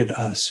regenerated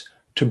us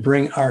to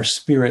bring our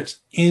spirits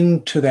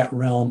into that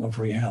realm of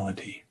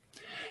reality.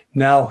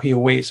 Now he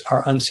awaits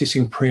our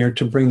unceasing prayer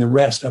to bring the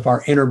rest of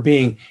our inner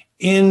being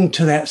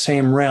into that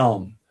same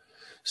realm,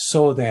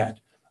 so that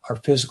our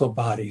physical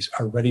bodies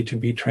are ready to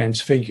be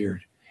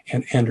transfigured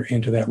and enter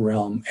into that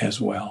realm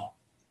as well.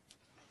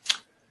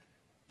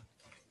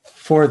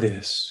 For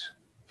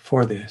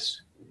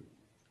this,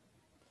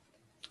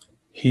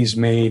 he's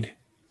made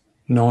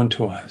known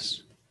to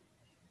us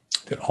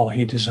that all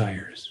he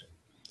desires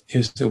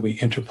is that we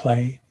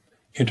interplay,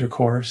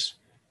 intercourse,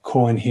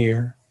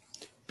 co-inhere,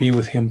 be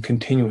with him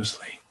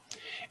continuously,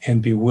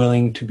 and be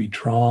willing to be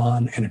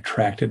drawn and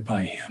attracted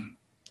by him.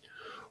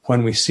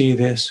 When we see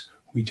this,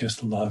 we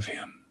just love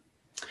him,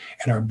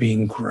 and our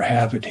being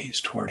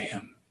gravitates toward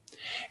him.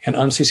 And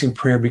unceasing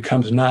prayer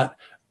becomes not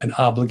an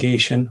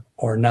obligation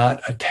or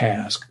not a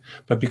task,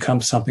 but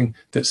becomes something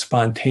that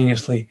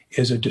spontaneously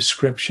is a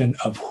description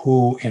of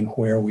who and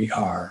where we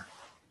are.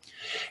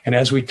 And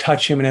as we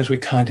touch him and as we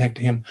contact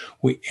him,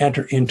 we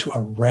enter into a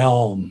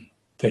realm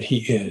that he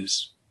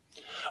is,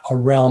 a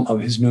realm of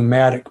his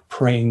pneumatic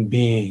praying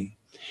being,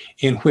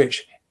 in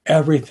which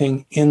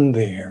everything in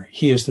there,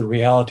 he is the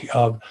reality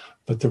of,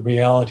 but the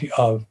reality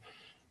of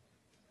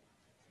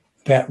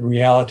that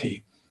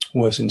reality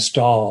was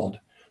installed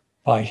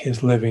by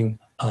his living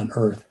on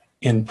earth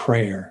in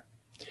prayer.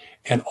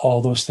 And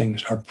all those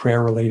things are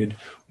prayer related.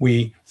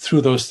 We,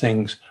 through those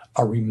things,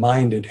 are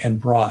reminded and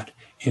brought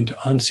into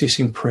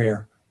unceasing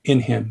prayer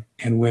in him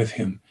and with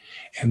him.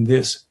 And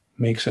this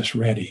makes us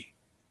ready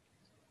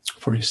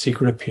for his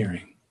secret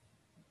appearing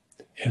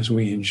as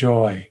we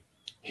enjoy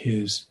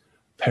his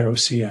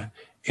parousia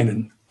in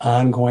an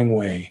ongoing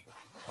way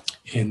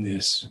in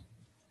this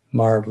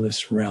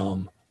marvelous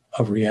realm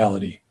of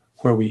reality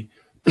where we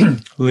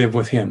live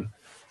with him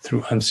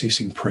through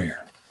unceasing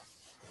prayer.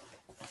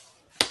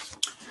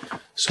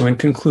 So in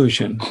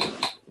conclusion,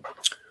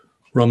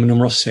 Roman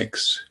numeral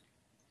 6,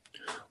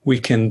 we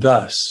can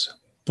thus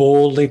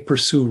boldly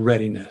pursue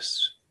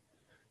readiness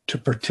to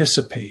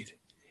participate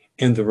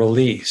in the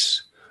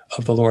release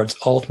of the Lord's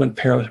ultimate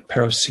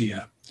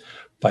parousia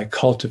by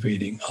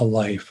cultivating a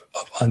life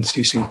of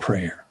unceasing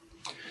prayer.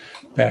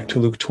 Back to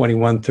Luke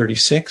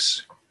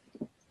 21:36.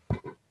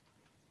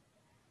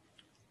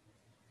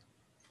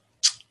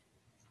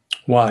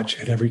 Watch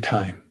at every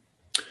time,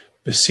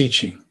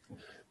 beseeching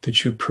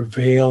that you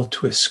prevail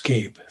to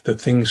escape the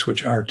things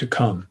which are to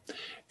come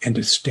and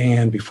to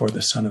stand before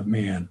the Son of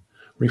Man,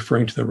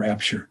 referring to the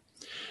rapture.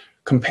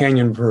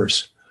 Companion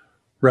verse,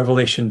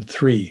 Revelation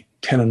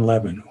 3:10 and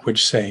 11,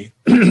 which say,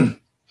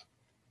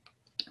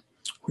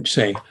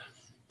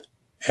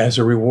 as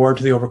a reward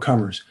to the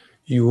overcomers,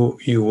 you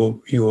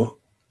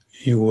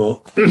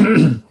will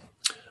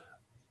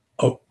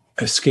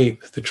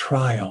escape the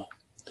trial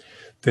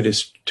that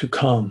is to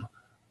come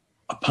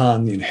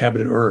upon the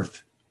inhabited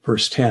earth,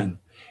 verse 10.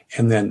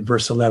 And then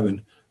verse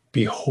 11,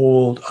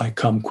 behold, I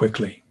come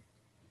quickly.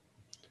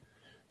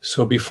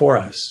 So before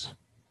us,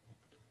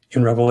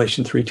 in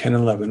Revelation 3:10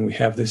 and 11, we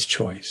have this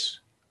choice.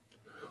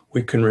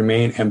 We can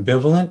remain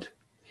ambivalent,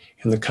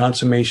 and the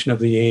consummation of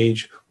the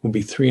age will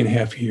be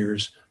 3.5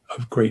 years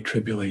of great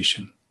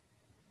tribulation.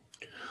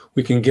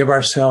 We can give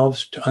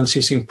ourselves to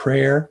unceasing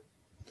prayer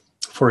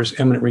for his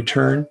imminent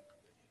return,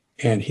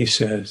 and he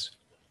says,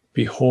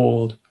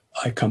 behold,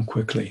 I come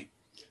quickly.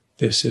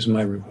 This is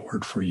my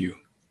reward for you.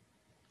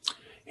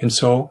 And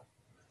so,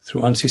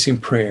 through unceasing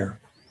prayer,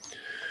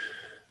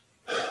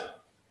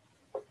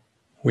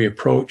 we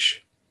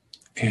approach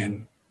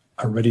and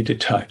are ready to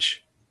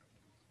touch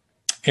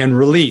and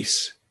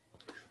release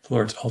the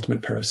Lord's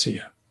ultimate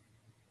parousia.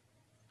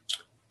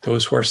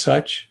 Those who are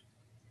such,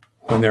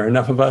 when there are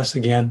enough of us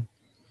again,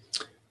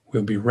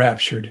 will be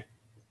raptured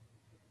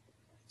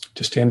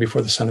to stand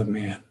before the Son of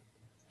Man,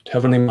 to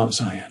heavenly Mount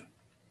Zion,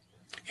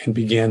 and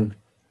begin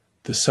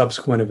the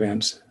subsequent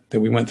events that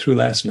we went through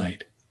last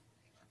night.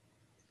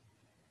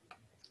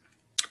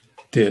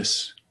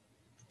 This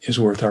is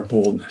worth our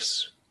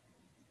boldness.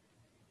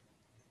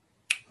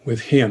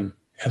 with him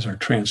as our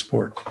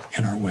transport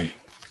and our way.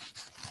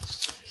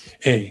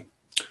 A,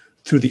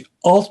 through the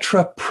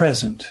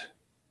ultra-present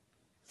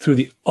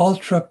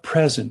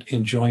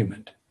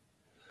enjoyment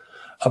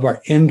of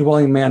our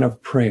indwelling man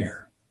of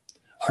prayer,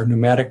 our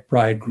pneumatic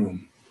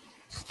bridegroom.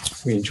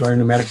 We enjoy our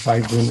pneumatic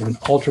bridegroom in an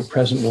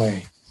ultra-present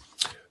way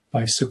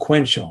by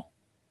sequential,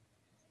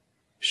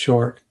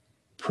 short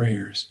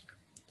prayers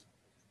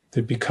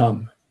that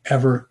become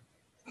ever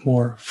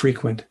more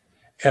frequent,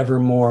 ever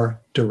more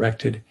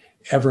directed,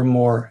 ever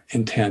more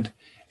intent,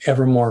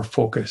 ever more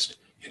focused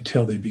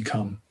until they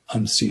become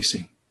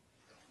unceasing.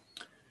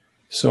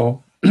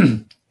 So,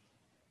 1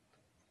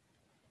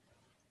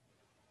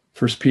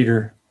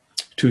 Peter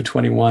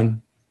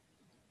 2:21,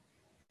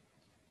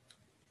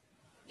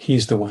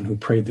 he's the one who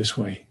prayed this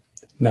way.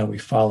 Now we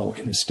follow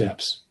in his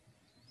steps.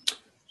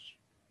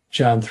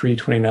 John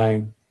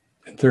 3:29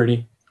 and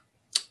 30,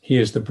 he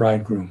is the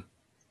bridegroom.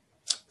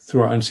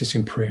 Through our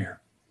unceasing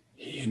prayer,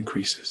 he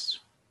increases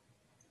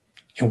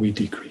and we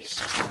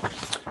decrease.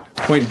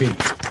 Point B,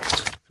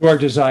 through our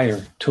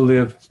desire to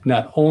live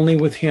not only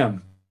with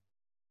him,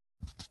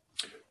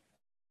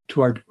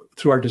 through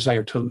our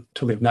desire to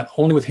live not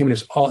only with him in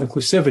his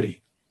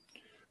all-inclusivity,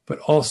 but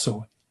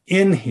also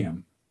in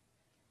him.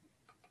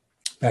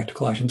 Back to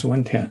Colossians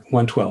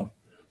 1:12,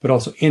 but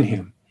also in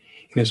him,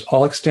 in his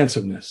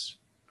all-extensiveness,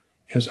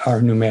 as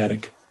our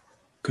pneumatic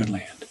good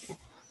land.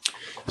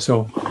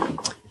 So,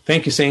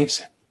 thank you,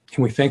 saints,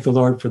 and we thank the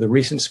Lord for the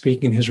recent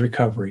speaking in his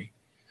recovery,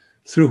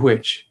 through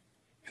which,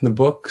 in the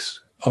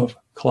books of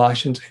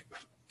Colossians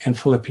and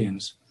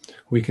Philippians,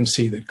 we can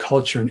see that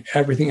culture and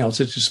everything else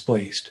is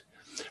displaced.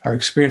 Our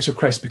experience of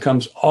Christ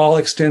becomes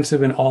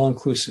all-extensive and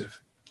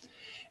all-inclusive,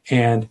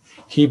 and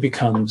he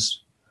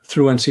becomes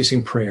through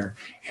unceasing prayer,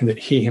 and that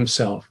he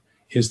himself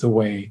is the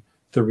way,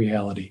 the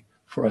reality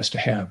for us to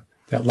have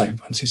that life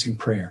of unceasing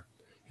prayer.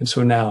 And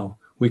so now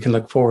we can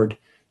look forward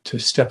to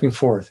stepping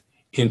forth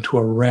into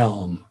a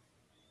realm,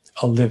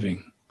 a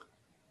living,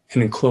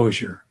 an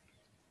enclosure,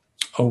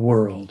 a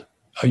world,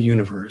 a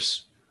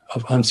universe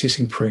of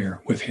unceasing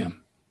prayer with him.